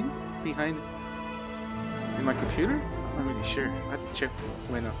something running behind in my computer? I'm not really sure. I have to check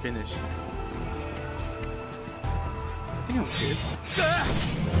when I finish. I think I'm good.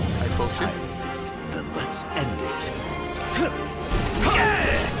 I posted. Then let's end it.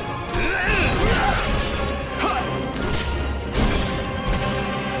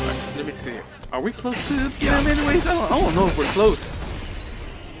 Right, let me see. Are we close to them anyways? I don't know if we're close.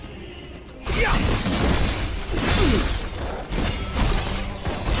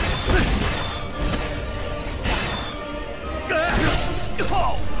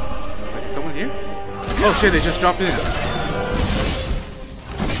 Wait, someone here? Oh shit, they just dropped in.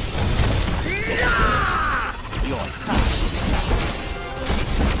 Your touch.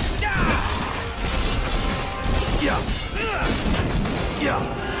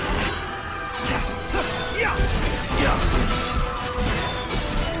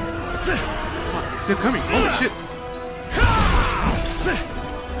 Fuck, they're still coming. Holy shit.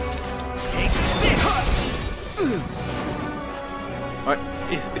 Alright,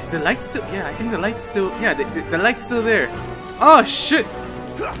 is the light still? Yeah, I think the light's still. Yeah, the light's still there. Oh shit!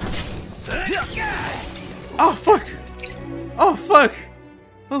 Oh fuck! Oh fuck!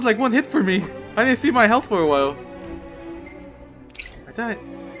 That was like one hit for me. I didn't see my health for a while. I thought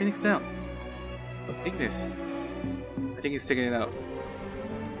Phoenix down. Ignis. I think he's taking it out.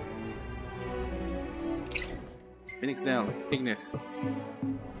 Phoenix down. Ignis.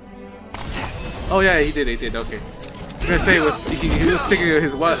 Oh yeah, he did. Okay. I was gonna say he was taking a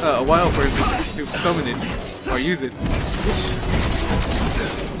while for him to summon it or use it.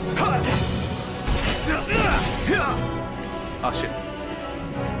 Oh shit.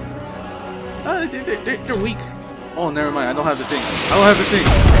 They're weak. Oh, never mind. I don't have the thing. I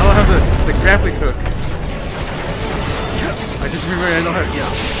don't have the grappling hook. I just remember I don't have. Yeah,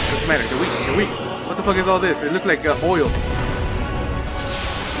 doesn't matter. They're weak. What the fuck is all this? It looked like oil.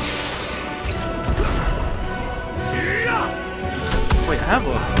 Wait, I have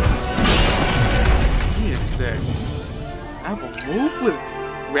a. Give me a sec. I have a move with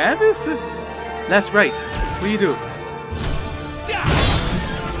Rabbis? Last rites. What do you do?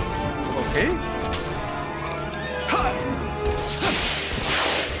 Okay.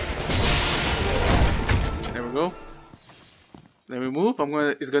 There we go. Let me move.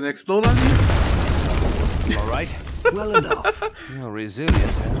 It's gonna explode on me. All right. Well enough. You're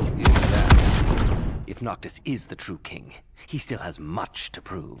resilient, I'll give you that. If Noctis is the true king, he still has much to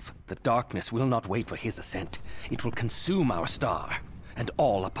prove. The darkness will not wait for his ascent. It will consume our star, and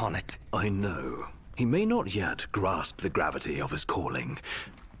all upon it. I know. He may not yet grasp the gravity of his calling,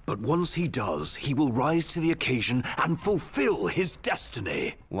 but once he does, he will rise to the occasion and fulfill his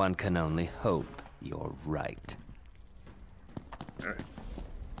destiny. One can only hope you're right. Alright.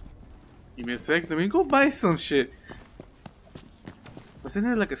 Give me a sec. Let me go buy some shit. Wasn't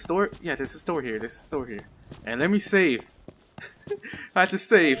there like a store? Yeah, there's a store here. And let me save. I have to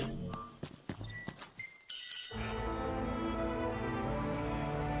save.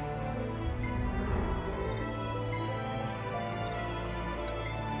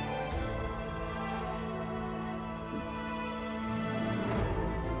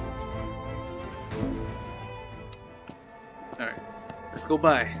 Alright. Let's go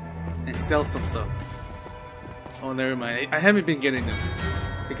buy and sell some stuff. Oh, never mind. I haven't been getting them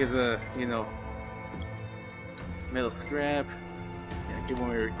because, you know, metal scrap. Yeah, give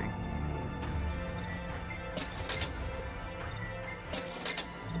away everything.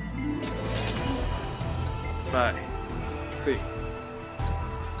 Bye. See.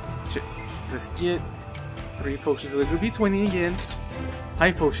 Shit. Let's get 3 potions. So there could be 20 again.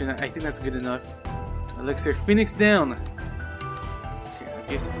 High potion. I think that's good enough. Elixir. Phoenix down. Okay, I'll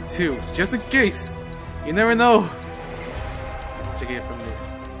get 2 just in case. You never know. Check it from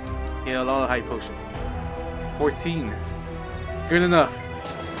this. Let's get a lot of high potion. 14. Good enough.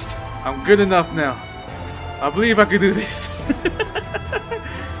 I'm good enough now. I believe I can do this.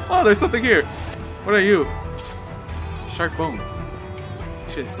 Oh, there's something here. What are you? Shark bone.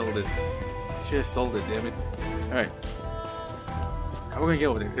 Should have sold this. Should have sold it, damn it. Alright. How are we gonna get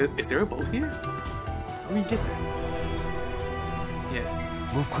over there? Is there a boat here? How do we get there? Yes.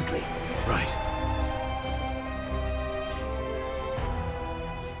 Move quickly. Right.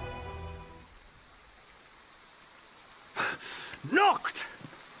 Knocked!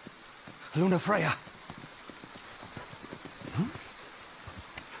 Luna Freya.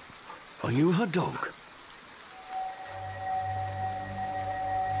 Are you her dog?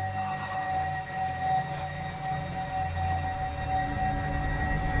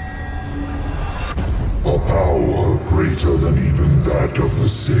 A power greater than even that of the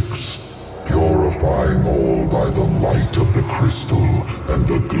Six, purified purifying all by the light of the crystal and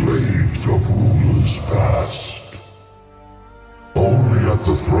the glaives of rulers past. Only at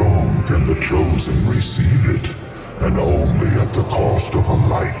the throne can the chosen receive it, and only at the cost of a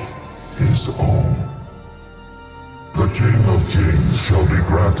life, his own. The King of Kings shall be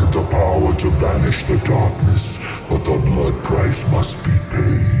granted the power to banish the darkness, but the blood price must be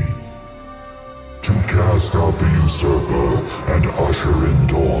paid. To cast out the usurper and usher in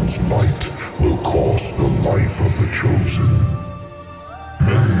dawn's light will cost the life of the chosen.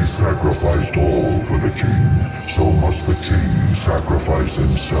 Many sacrificed all for the king, so must the king sacrifice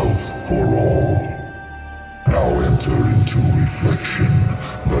himself for all. Now enter into reflection,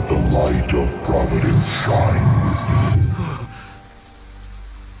 let the light of providence shine within.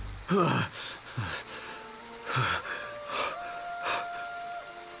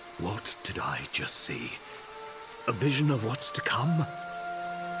 What did I just see? A vision of what's to come?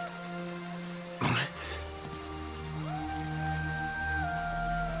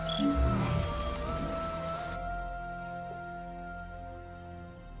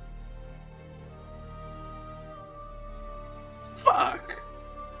 Fuck!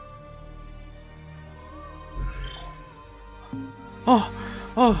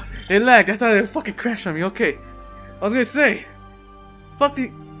 Oh, it lagged. I thought it would fucking crash on me. Okay. I was gonna say,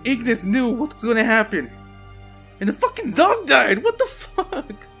 fucking Ignis knew what was gonna happen. And the fucking dog died! What the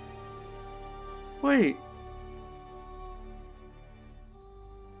fuck? Wait.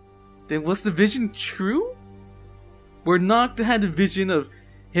 Then was the vision true? Where Noct had a vision of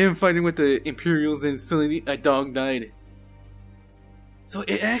him fighting with the Imperials and suddenly a dog died. So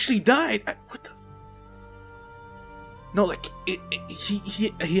it actually died! What the? No, like,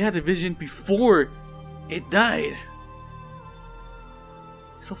 he had a vision before it died.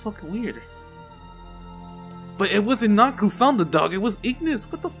 It's so fucking weird. But it wasn't Noct who found the dog, it was Ignis.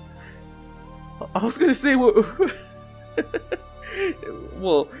 What the I was gonna say, well,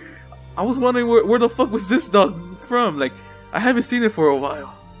 I was wondering where the fuck was this dog from? Like, I haven't seen it for a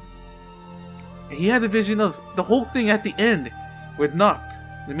while. And he had a vision of the whole thing at the end with Noct,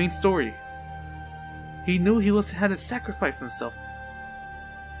 the main story. He knew he had to sacrifice himself.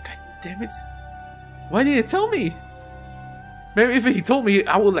 God damn it. Why didn't he tell me? Maybe if he told me,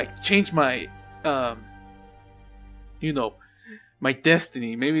 I would like change my, you know, my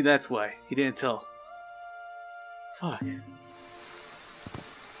destiny. Maybe that's why he didn't tell. Fuck.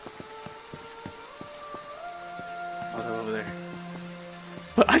 Oh, they're over there.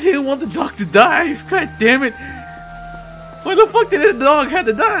 But I didn't want the dog to die. God damn it. Why the fuck did the dog have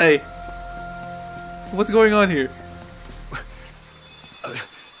to die? What's going on here?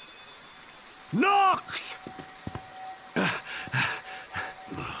 Noct!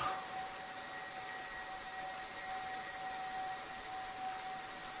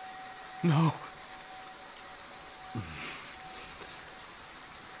 No.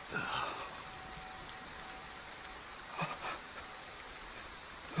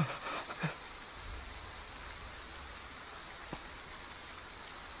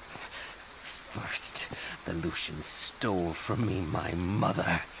 First, the Lucians stole from me my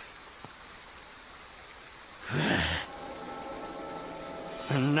mother.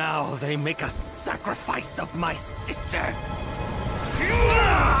 And now they make a sacrifice of my sister.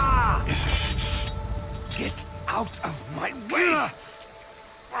 Get out of my way!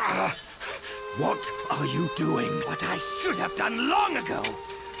 What are you doing? What I should have done long ago!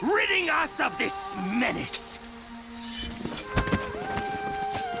 Ridding us of this menace!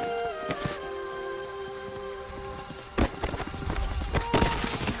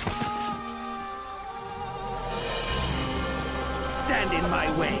 Stand in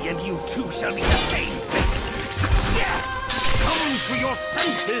my way, and you too shall be the same fate! Come to your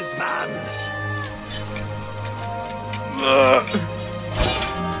senses, man!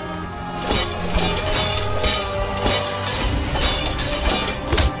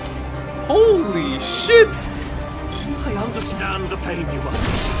 Holy shit! I understand the pain you must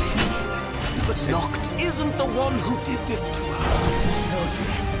be feeling. But Noct isn't the one who did this to her.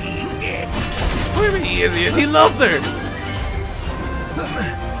 Yes, he is. What do you mean he is? He loved her!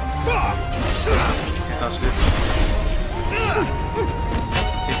 Touch this.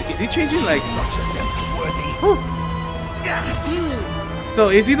 Is he changing like... So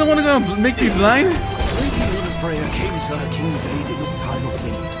is he the one who's gonna make me blind? Lady Freya came to her king's aid in his time of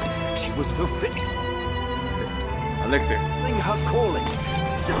need. She was fulfilling Elixir. her calling.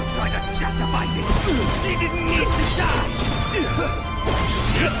 Don't try to justify this. She didn't need to die.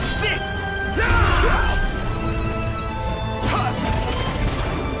 This.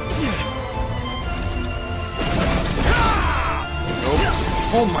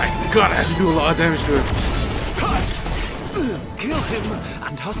 Oh my god, I have to do a lot of damage to him. Kill him,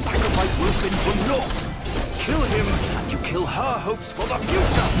 and her sacrifice will have been for naught. Kill him, and you kill her hopes for the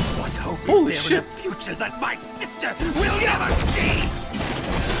future. What hope Holy is there shit. in a future that my sister will never see?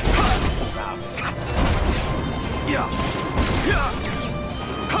 Brown cat.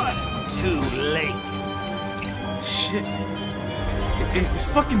 Too late. Shit. This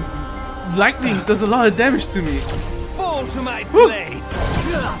fucking lightning does a lot of damage to me. Fall to my blade.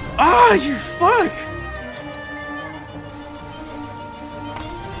 Ah, you fuck!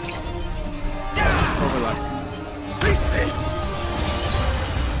 Overlock. Cease this.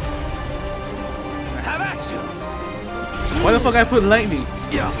 Have at you. Why the fuck I put lightning?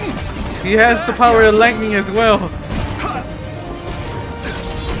 He has the power of lightning as well.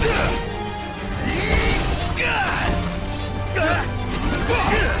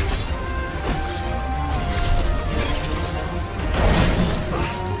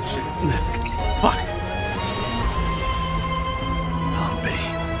 Fuck. I'll be.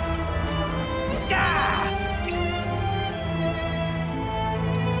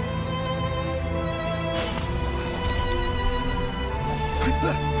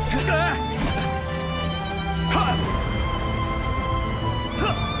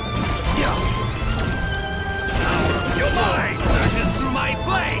 Your mind surges through my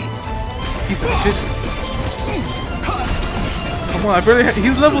blade. Piece of shit. Come on, I barely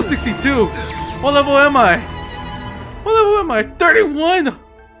he's level 62. What level am I? What level am I? 31!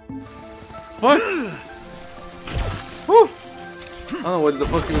 What? Whew. I don't know what the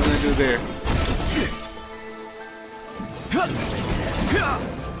fuck he was gonna do there. It's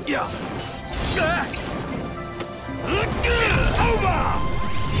over!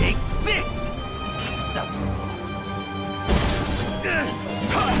 Take this, subtle.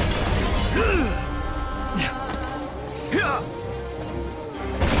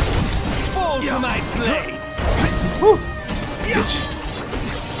 Fall to my blade! Whew. Bitch.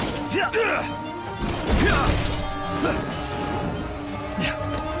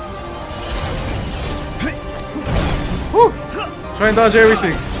 Whew. Try and dodge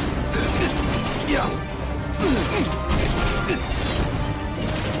everything.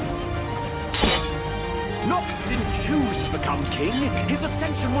 Noct didn't choose to become king. His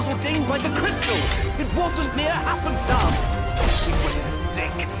ascension was ordained by the crystal. It wasn't mere happenstance. It was a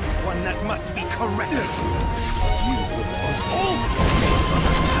mistake, one that must be corrected. You of all must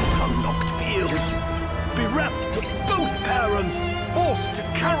understand how Noct feels. Bereft of both parents, forced to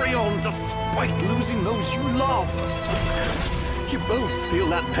carry on despite losing those you love. You both feel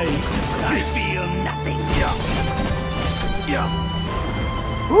that pain. I feel nothing.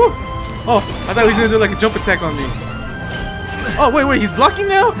 Whew. Oh, I thought he was gonna do like a jump attack on me. Oh, wait, he's blocking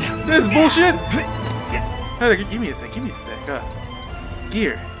now? This is bullshit! Hey, give me a sec.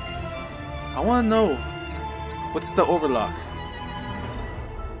 Gear. I wanna know. What's the overlock?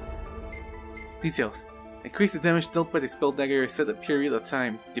 Details. Increase the damage dealt by the spell dagger set a period of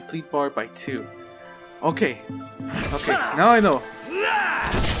time. Deplete bar by 2. Okay. Okay, now I know.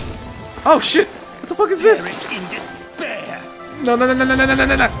 Oh shit! What the fuck is this? Perish in despair. No.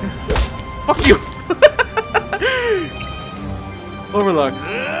 Fuck you! Overlock.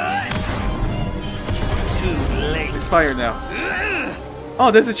 Too late. It's fire now.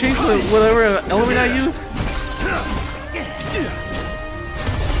 Oh, does it change to whatever element I use?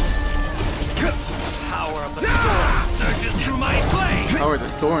 Power of the storm surges through my blade. Power of the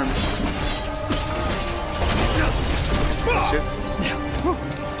storm. Shit.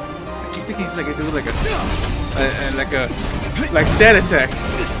 I keep thinking he's like he's doing like that attack.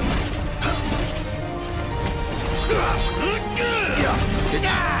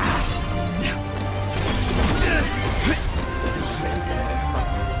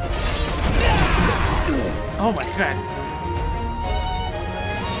 Oh my god.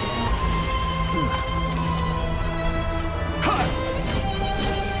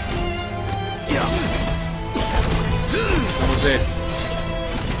 Almost dead.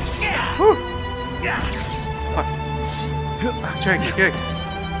 Whew. Fuck. Try and kick X.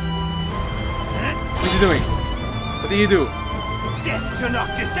 What are you doing? What do you do? Death to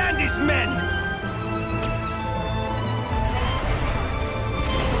Noctis and his men!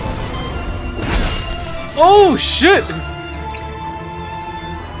 Oh shit!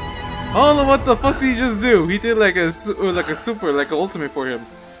 I don't know what the fuck did he just do. He did like a super, like an ultimate for him.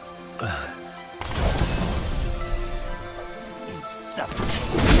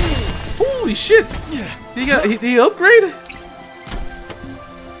 Holy shit! He upgrade?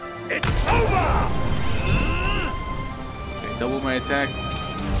 It's over! Okay, double my attack.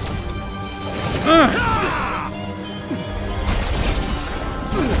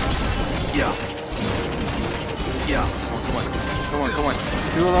 Come on.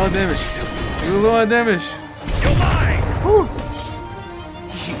 Do a lot of damage. Do a lot of damage. You're mine! Woo! You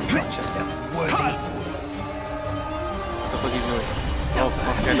thought yourself worthy. What the fuck are you doing? Oh,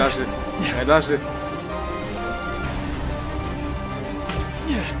 can I dodge this? Can I dodge this?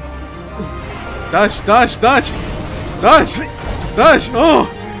 Dodge! Oh!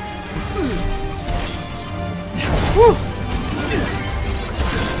 Woo!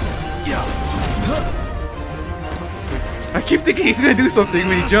 I keep thinking he's gonna do something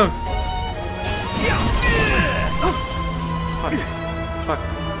when he jumps. Fuck.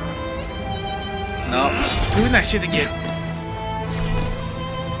 No, he's doing that shit again.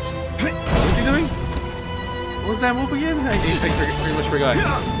 What's he doing? What was that move again? I pretty much forgot.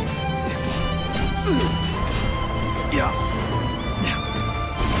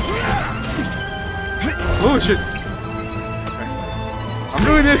 Oh shit! I'm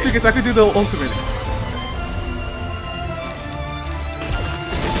doing this because I could do the ultimate.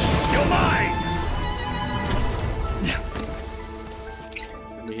 You're mine!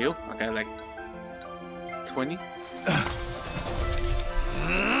 Let me heal. Okay, like 20.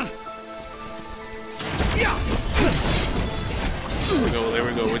 There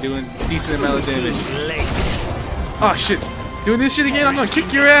we go. We're doing decent amount of damage. Oh shit! Doing this shit again? I'm gonna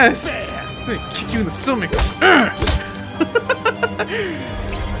kick your ass! I'm gonna kick you in the stomach.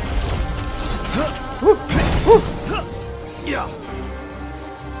 Woo, woo.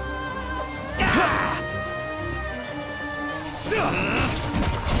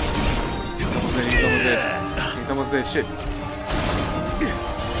 He's almost dead. Shit.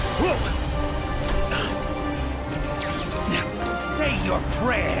 Say your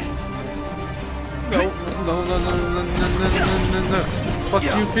prayers. No. Fuck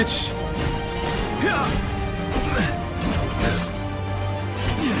you, bitch.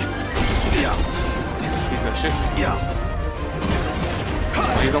 Piece of shit.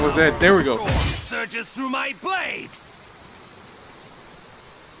 Oh, he's almost dead. There we go. Surges through my blade.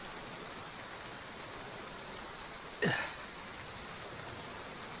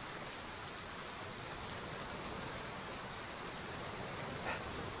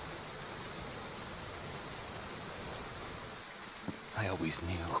 I always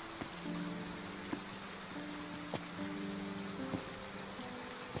knew.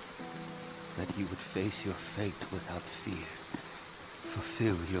 That you would face your fate without fear.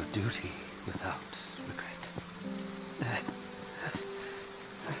 Fulfill your duty without regret.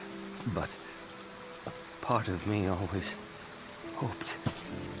 But part of me always hoped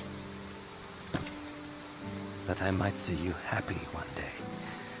that I might see you happy one day.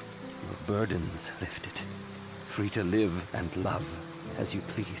 Your burdens lifted. Free to live and love as you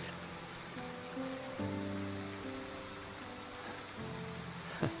please.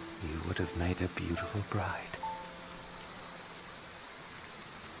 You would have made a beautiful bride.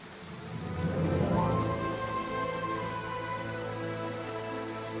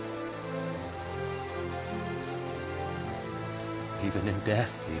 Even in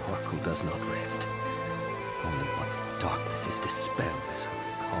death, the Oracle does not rest. Only once the darkness is dispelled is her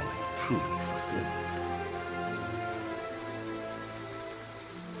calling truly fulfilled.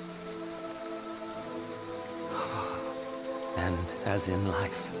 And as in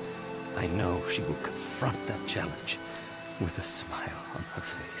life, I know she will confront that challenge with a smile on her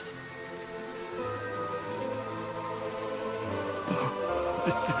face. Oh,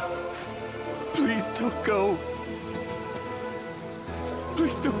 sister, please don't go.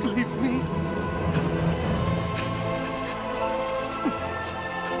 Please don't leave me.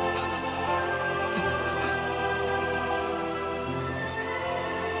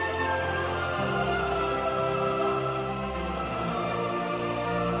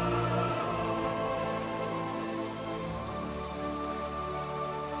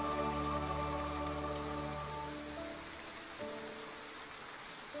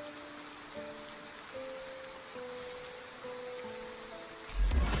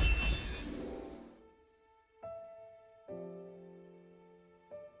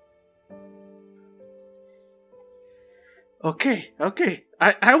 Okay.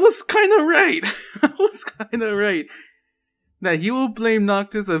 I was kind of right. I was kind of right. That he will blame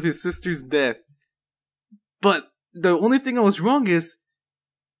Noctis of his sister's death. But the only thing I was wrong is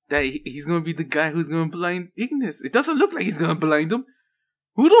that he's gonna be the guy who's gonna blind Ignis. It doesn't look like he's gonna blind him.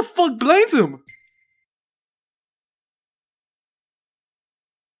 Who the fuck blinds him?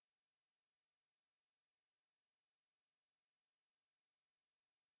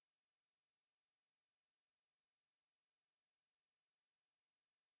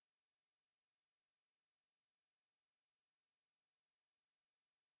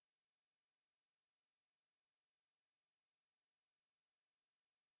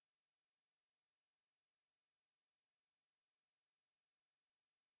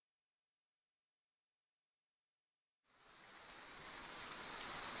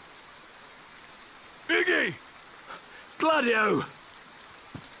 Gladio!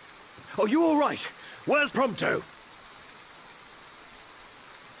 Are you all right? Where's Prompto?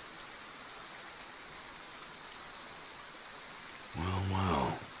 Well,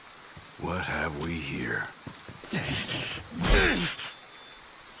 well. What have we here?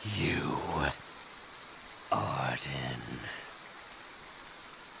 You... Arden.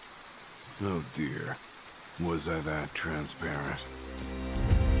 Oh dear. Was I that transparent?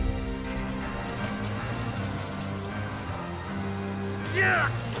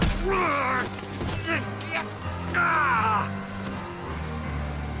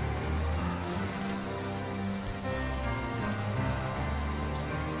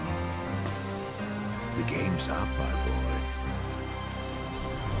 The game's up, my boy.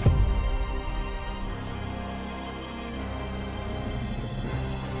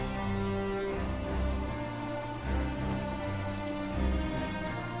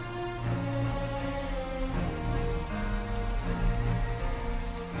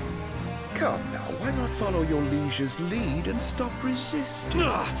 Come now, why not follow your liege's lead and stop resisting?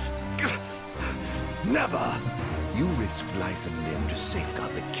 Never! You risked life and limb to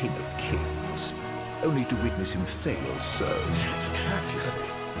safeguard the King of Kings, only to witness him fail so.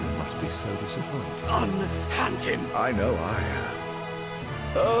 You must be so disappointed. Unhand him! I know I am.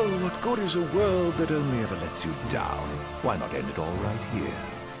 Oh, what good is a world that only ever lets you down? Why not end it all right here?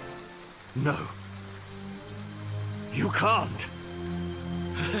 No. You can't.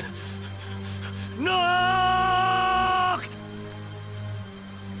 Nacht!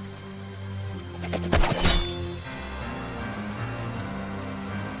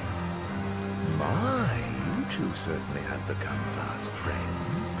 My, you two certainly have become fast friends.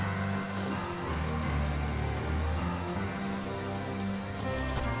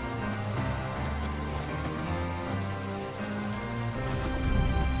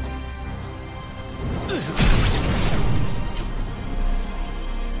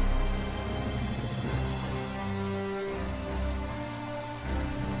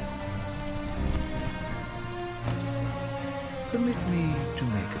 Permit me to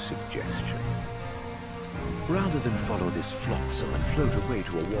make a suggestion. Rather than follow this flotsam and float away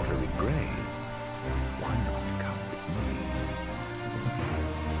to a watery grave, why not come with me?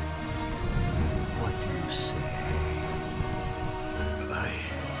 What do you say?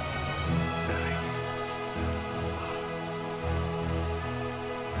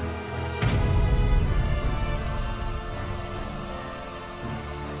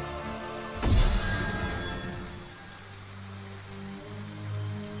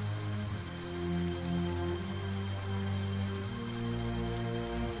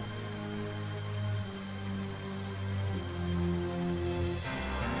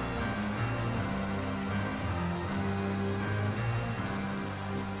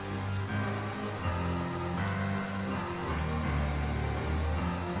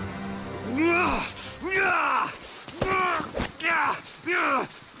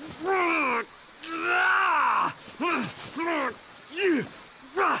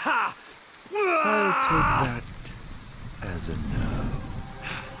 I'll take that as a no.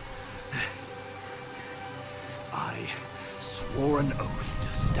 I swore an oath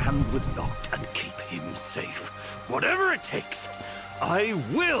to stand with Noct and keep him safe. Whatever it takes, I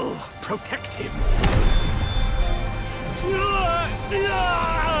will protect him. I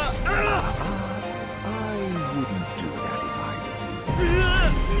wouldn't do that if I were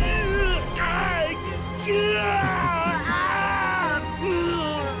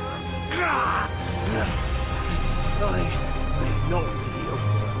I may not be of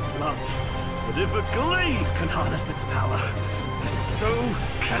blood, but if a glaive can harness its power, then so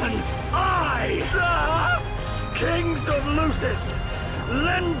can I! Kings of Lucis,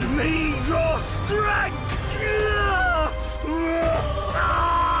 lend me your strength!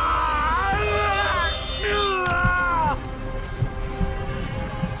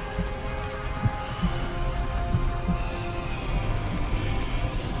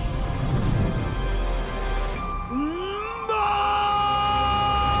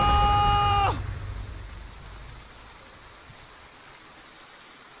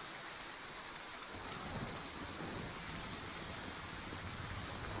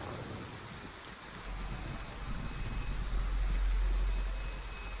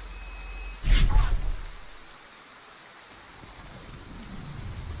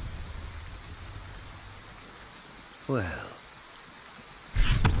 Well,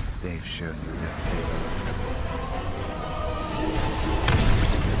 they've shown you their favor after all.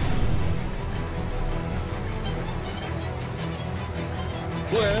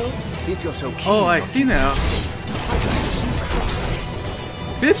 Well, if you're so keen... Oh, I see now.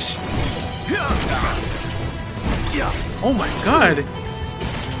 Bitch! Oh my god!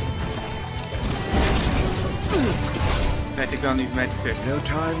 I take down these magic tech. No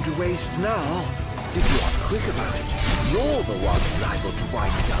time to waste now. If you are quick about it, you're the one liable to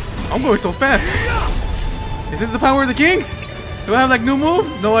wind up. I'm going so fast! Is this the power of the kings? Do I have like new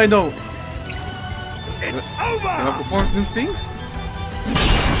moves? No, I don't. It's Do over! I perform new things?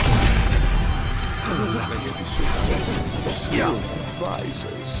 Yeah.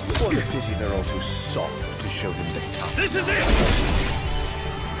 Advisors. What a pity they're all too soft to show him the tough. This is it!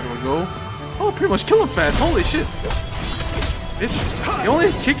 There we go. Oh, pretty much kill him fast. Holy shit. Bitch. You're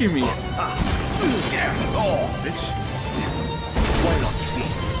only kicking me. Bitch. Why not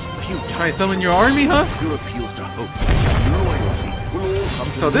seize this futile? Try to summon your army, huh? Your appeals to hope and loyalty will all come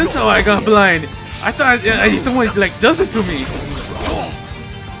to So this is how I got blind. I thought someone like does it to me.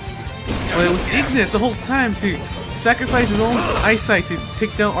 Well, it was Ignis the whole time to sacrifice his own eyesight to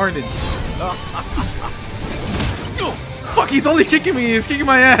take down Arden. Fuck, he's only kicking me. He's kicking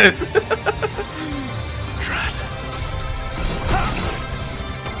my ass.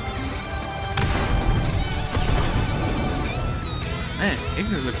 Man,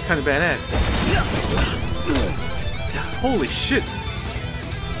 Ignis looks kind of badass. Holy shit.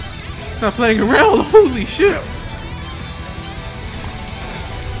 He's not playing around. Holy shit.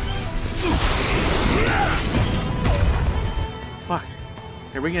 Fuck.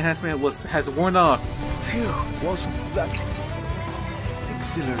 Your ring enhancement has worn off. Phew, wasn't that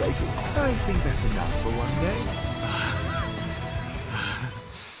exhilarating? I think that's enough for one day.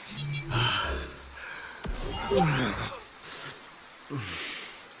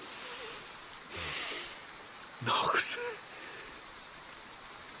 Nox.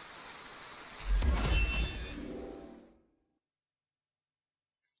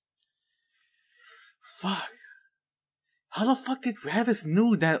 Fuck. How the fuck did Ravis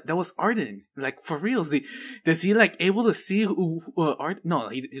knew that was Arden? Like, for reals? Does he, like, able to see who Arden? No,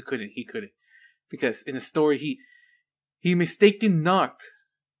 he couldn't. He couldn't. Because in the story, he mistakenly knocked.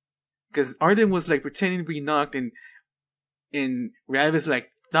 Because Arden was, like, pretending to be knocked, and Ravis,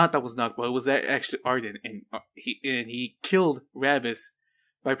 like, thought that was knocked, but it was actually Arden. And he killed Ravis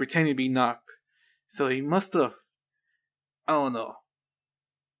by pretending to be knocked. So he must have, I don't know,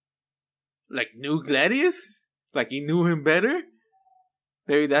 like, knew Gladius? Like, he knew him better?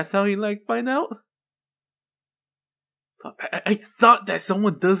 Maybe that's how he, like, find out? I thought that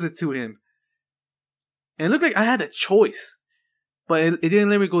someone does it to him. And it looked like I had a choice. But it didn't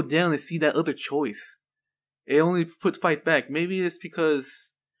let me go down and see that other choice. It only put fight back. Maybe it's because...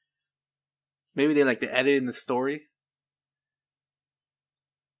 Maybe they, like, they added it in the story.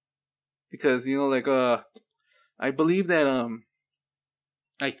 Because, you know, like, I believe that,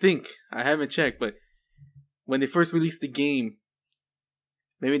 I think, I haven't checked, but when they first released the game,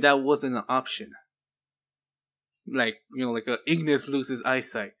 maybe that wasn't an option. Like, you know, like Ignis loses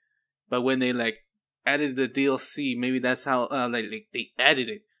eyesight. But when they, like, added the DLC, maybe that's how, like they added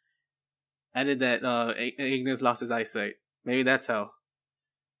it. Added that, Ignis lost his eyesight. Maybe that's how.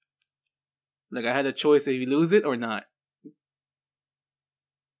 Like, I had a choice if you lose it or not.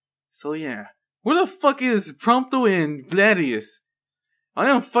 So, yeah. Where the fuck is Prompto and Gladius? I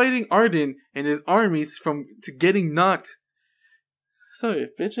am fighting Arden and his armies to getting knocked. Sorry,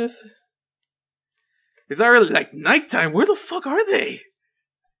 bitches. It's already like nighttime. Where the fuck are they?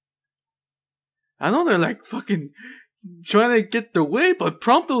 I know they're like fucking trying to get their way, but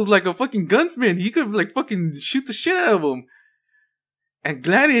Prompto's like a fucking gunsman. He could like fucking shoot the shit out of them. And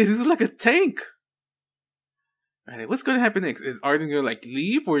Gladius is like a tank. Alright, what's gonna happen next? Is Arden gonna like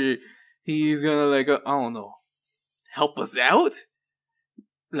leave, or he's gonna like I don't know, help us out?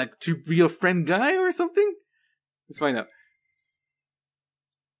 Like, to be a friend guy or something? Let's find out.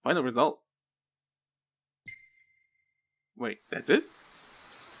 Final result. Wait, that's it?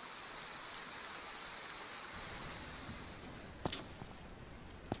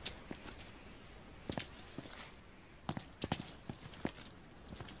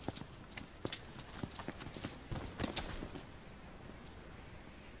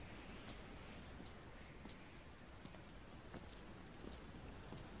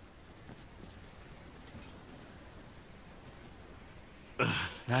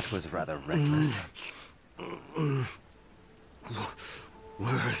 That was rather reckless.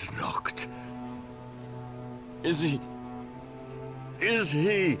 Where's Noct? Is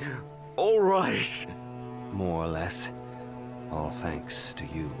he all right? More or less. All thanks to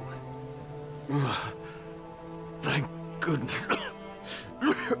you. Thank goodness.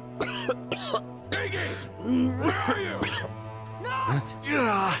 Iggy! Where are you?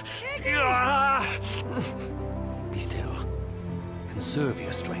 Be still. Conserve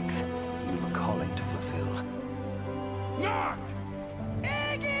your strength. You've a calling to fulfill. Knocked!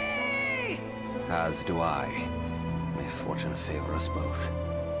 Iggy! As do I. May fortune favor us both.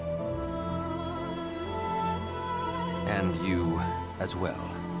 And you as well,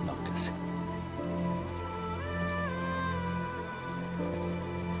 Noctis.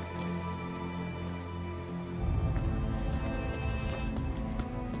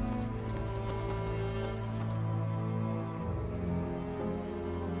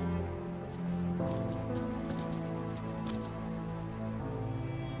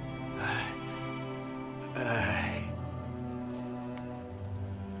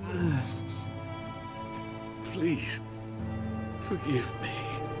 Please, forgive me.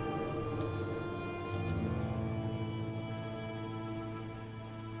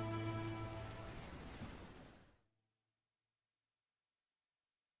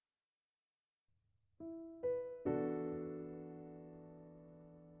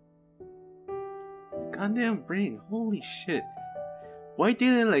 Goddamn ring, holy shit. Why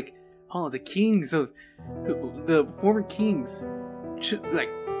didn't, like, the kings of the former kings like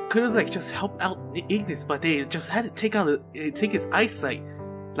could have, like, just helped out Ignis, but they just had to take his eyesight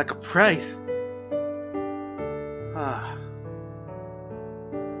like a price. Ah.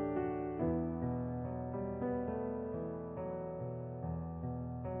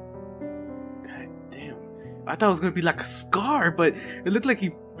 God damn. I thought it was gonna be like a scar, but it looked like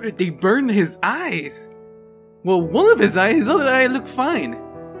they burned his eyes. Well, one of his eyes, his other eye looked fine.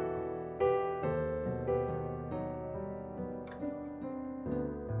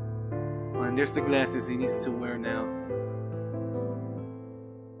 Oh, and there's the glasses he needs to wear now.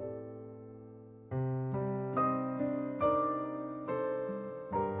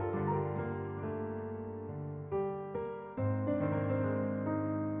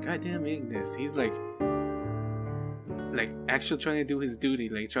 Goddamn Ignis, he's like actually trying to do his duty,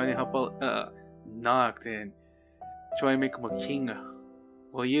 like trying to help out Noct and trying to make him a king.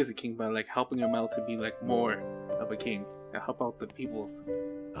 Well, he is a king, but like helping him out to be like more of a king and help out the peoples.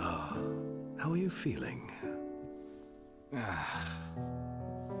 Ah, how are you feeling?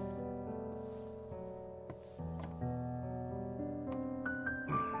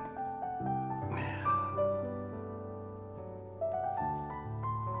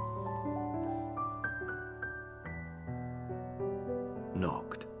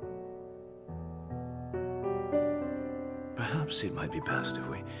 Noct. Perhaps it might be best if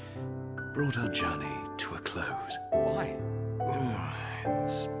we brought our journey to a close. Why?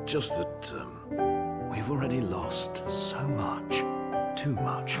 It's just that, we've already lost so much. Too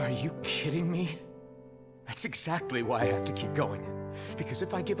much. Are you kidding me? That's exactly why I have to keep going. Because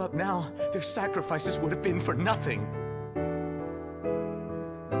if I give up now, their sacrifices would have been for nothing.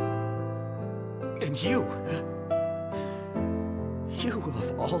 And you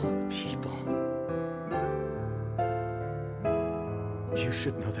of all people. You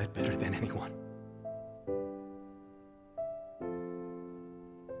should know that better than anyone.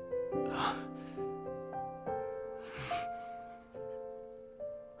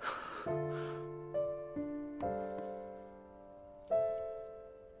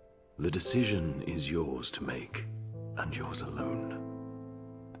 The decision is yours to make, and yours alone.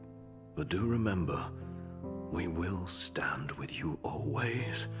 But do remember, we will stand with you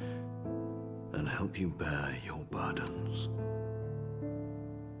always, and help you bear your burdens.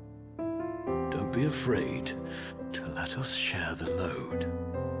 Don't be afraid to let us share the load.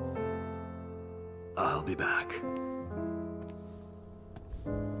 I'll be back.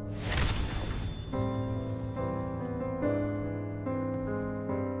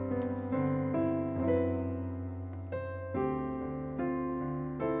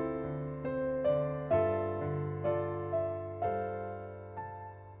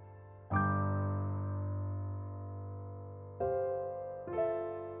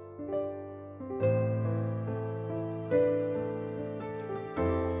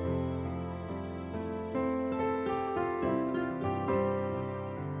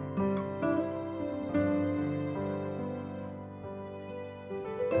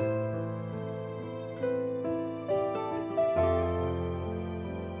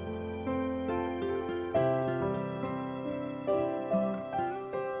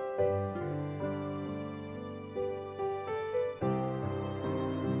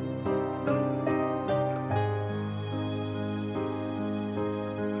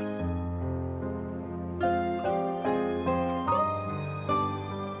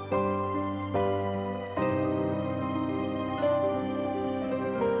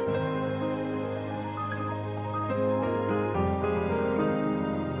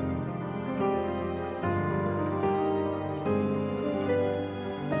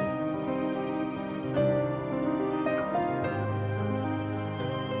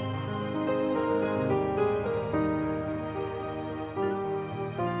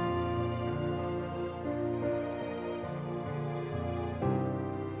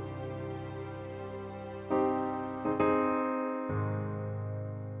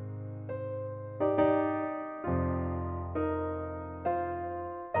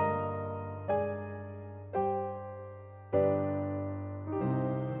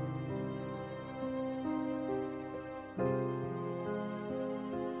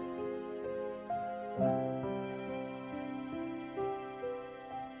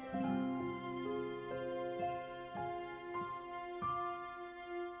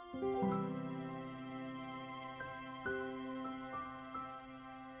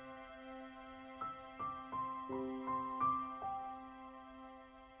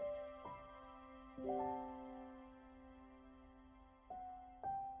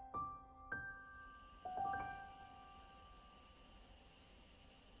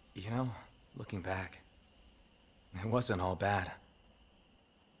 You know, looking back, it wasn't all bad.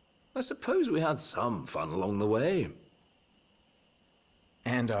 I suppose we had some fun along the way.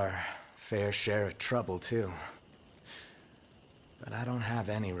 And our fair share of trouble, too. But I don't have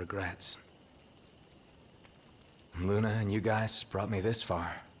any regrets. Luna and you guys brought me this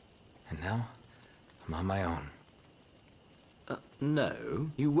far. And now, I'm on my own.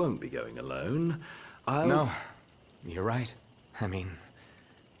 No, you won't be going alone. No, you're right. I mean,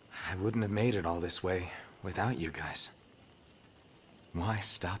 I wouldn't have made it all this way without you guys. Why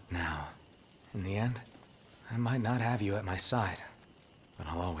stop now? In the end, I might not have you at my side, but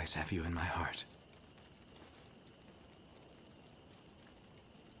I'll always have you in my heart.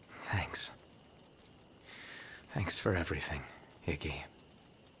 Thanks. Thanks for everything, Iggy.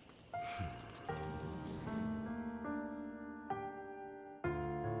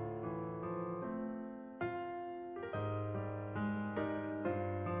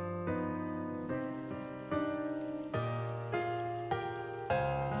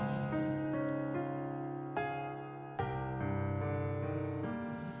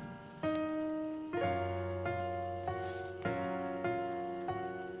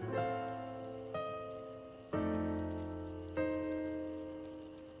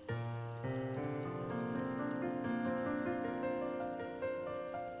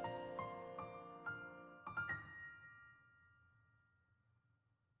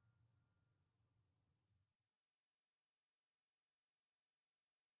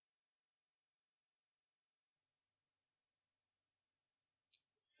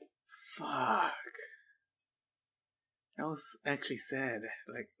 Fuck. That was actually sad.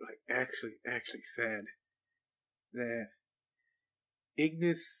 Like actually sad. That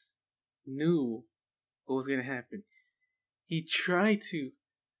Ignis knew what was gonna happen. He tried to,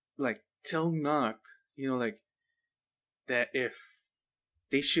 like, tell Noct, you know, like, that if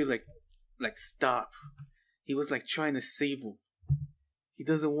they should, like stop. He was, like, trying to save him. He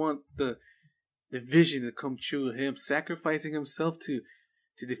doesn't want the vision to come true. Him sacrificing himself to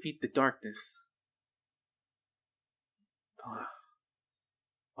defeat the darkness.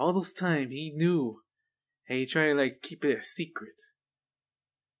 All those time he knew. And he tried to, like, keep it a secret.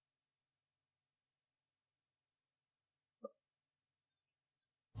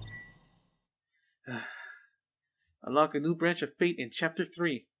 Unlock a new branch of fate in chapter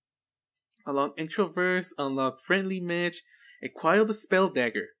 3. Unlock introverse, unlock friendly match, acquire the spell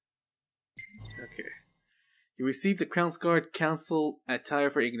dagger. Okay. You received the Crown's Guard Council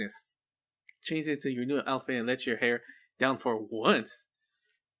attire for Ignis. Change it to your new outfit and let your hair down for once.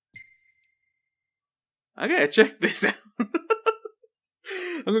 I gotta check this out.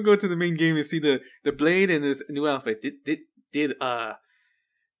 I'm gonna go to the main game and see the blade and this new outfit. Did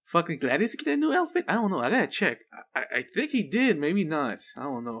fucking Gladius get a new outfit? I don't know. I gotta check. I think he did. Maybe not. I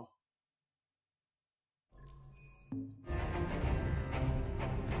don't know.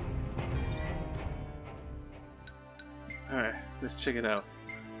 Alright, let's check it out.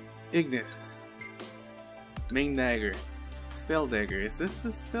 Ignis. Main dagger. Spell dagger. Is this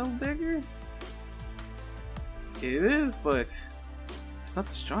the spell dagger? It is, but it's not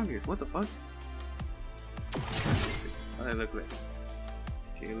the strongest. What the fuck? Let's see. What does it look like?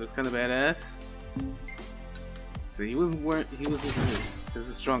 Okay, it looks kind of badass. So he was using this. This is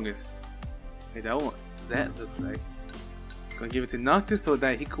the strongest. Hey, that looks like. Gonna give it to Noctis so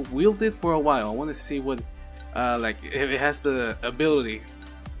that he could wield it for a while. I want to see what, like, if it has the ability.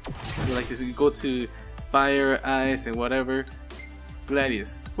 You like to go to fire, ice, and whatever.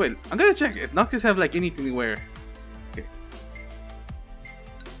 Gladius. Wait, I'm gonna check if Noctis have like anything to wear. Okay.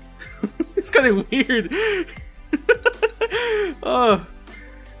 It's kind of weird. Oh,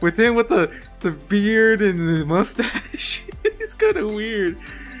 with him with the beard and the mustache, it's kind of weird.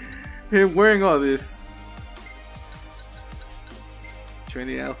 Him wearing all this.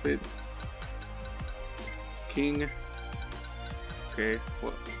 Training outfit. King. Okay,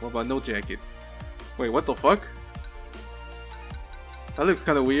 what about no jacket? Wait, what the fuck? That looks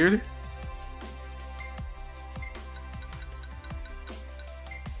kind of weird.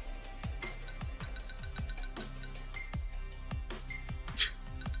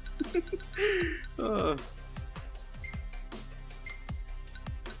 Let's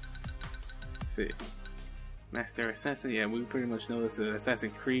see. Master Assassin, yeah, we pretty much know this is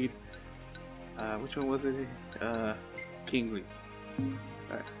Assassin's Creed. Which one was it? Kingly.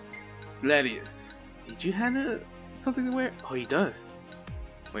 Alright. Gladius. Did you have something to wear? Oh, he does.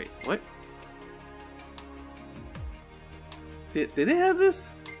 Wait, what? Did they have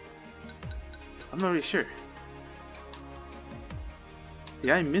this? I'm not really sure.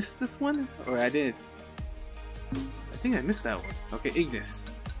 Did I miss this one? Or I did? I think I missed that one. Okay, Ignis.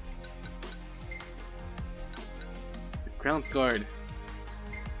 The Crown's Guard.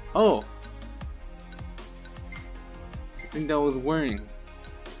 Oh! The thing that I was wearing.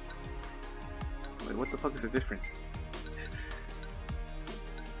 Wait, what the fuck is the difference?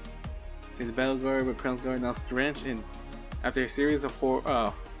 See, the Battle Guard with Crown's Guard now strange in. After a series of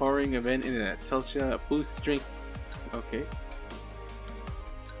horroring event in a Telsha boost strength. Okay.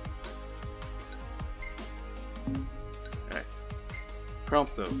 Alright.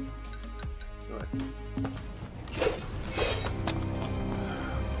 Prompt though. Go ahead.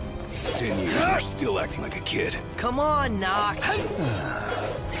 10 years, you're still acting like a kid. Come on, Nock.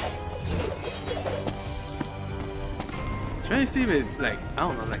 Trying to see if it, like, I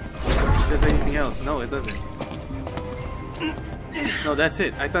don't know, like, if there's anything else. No, it doesn't. No, that's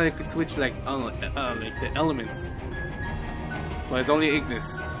it. I thought I could switch, like, I don't know, like the elements. But it's only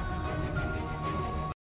Ignis.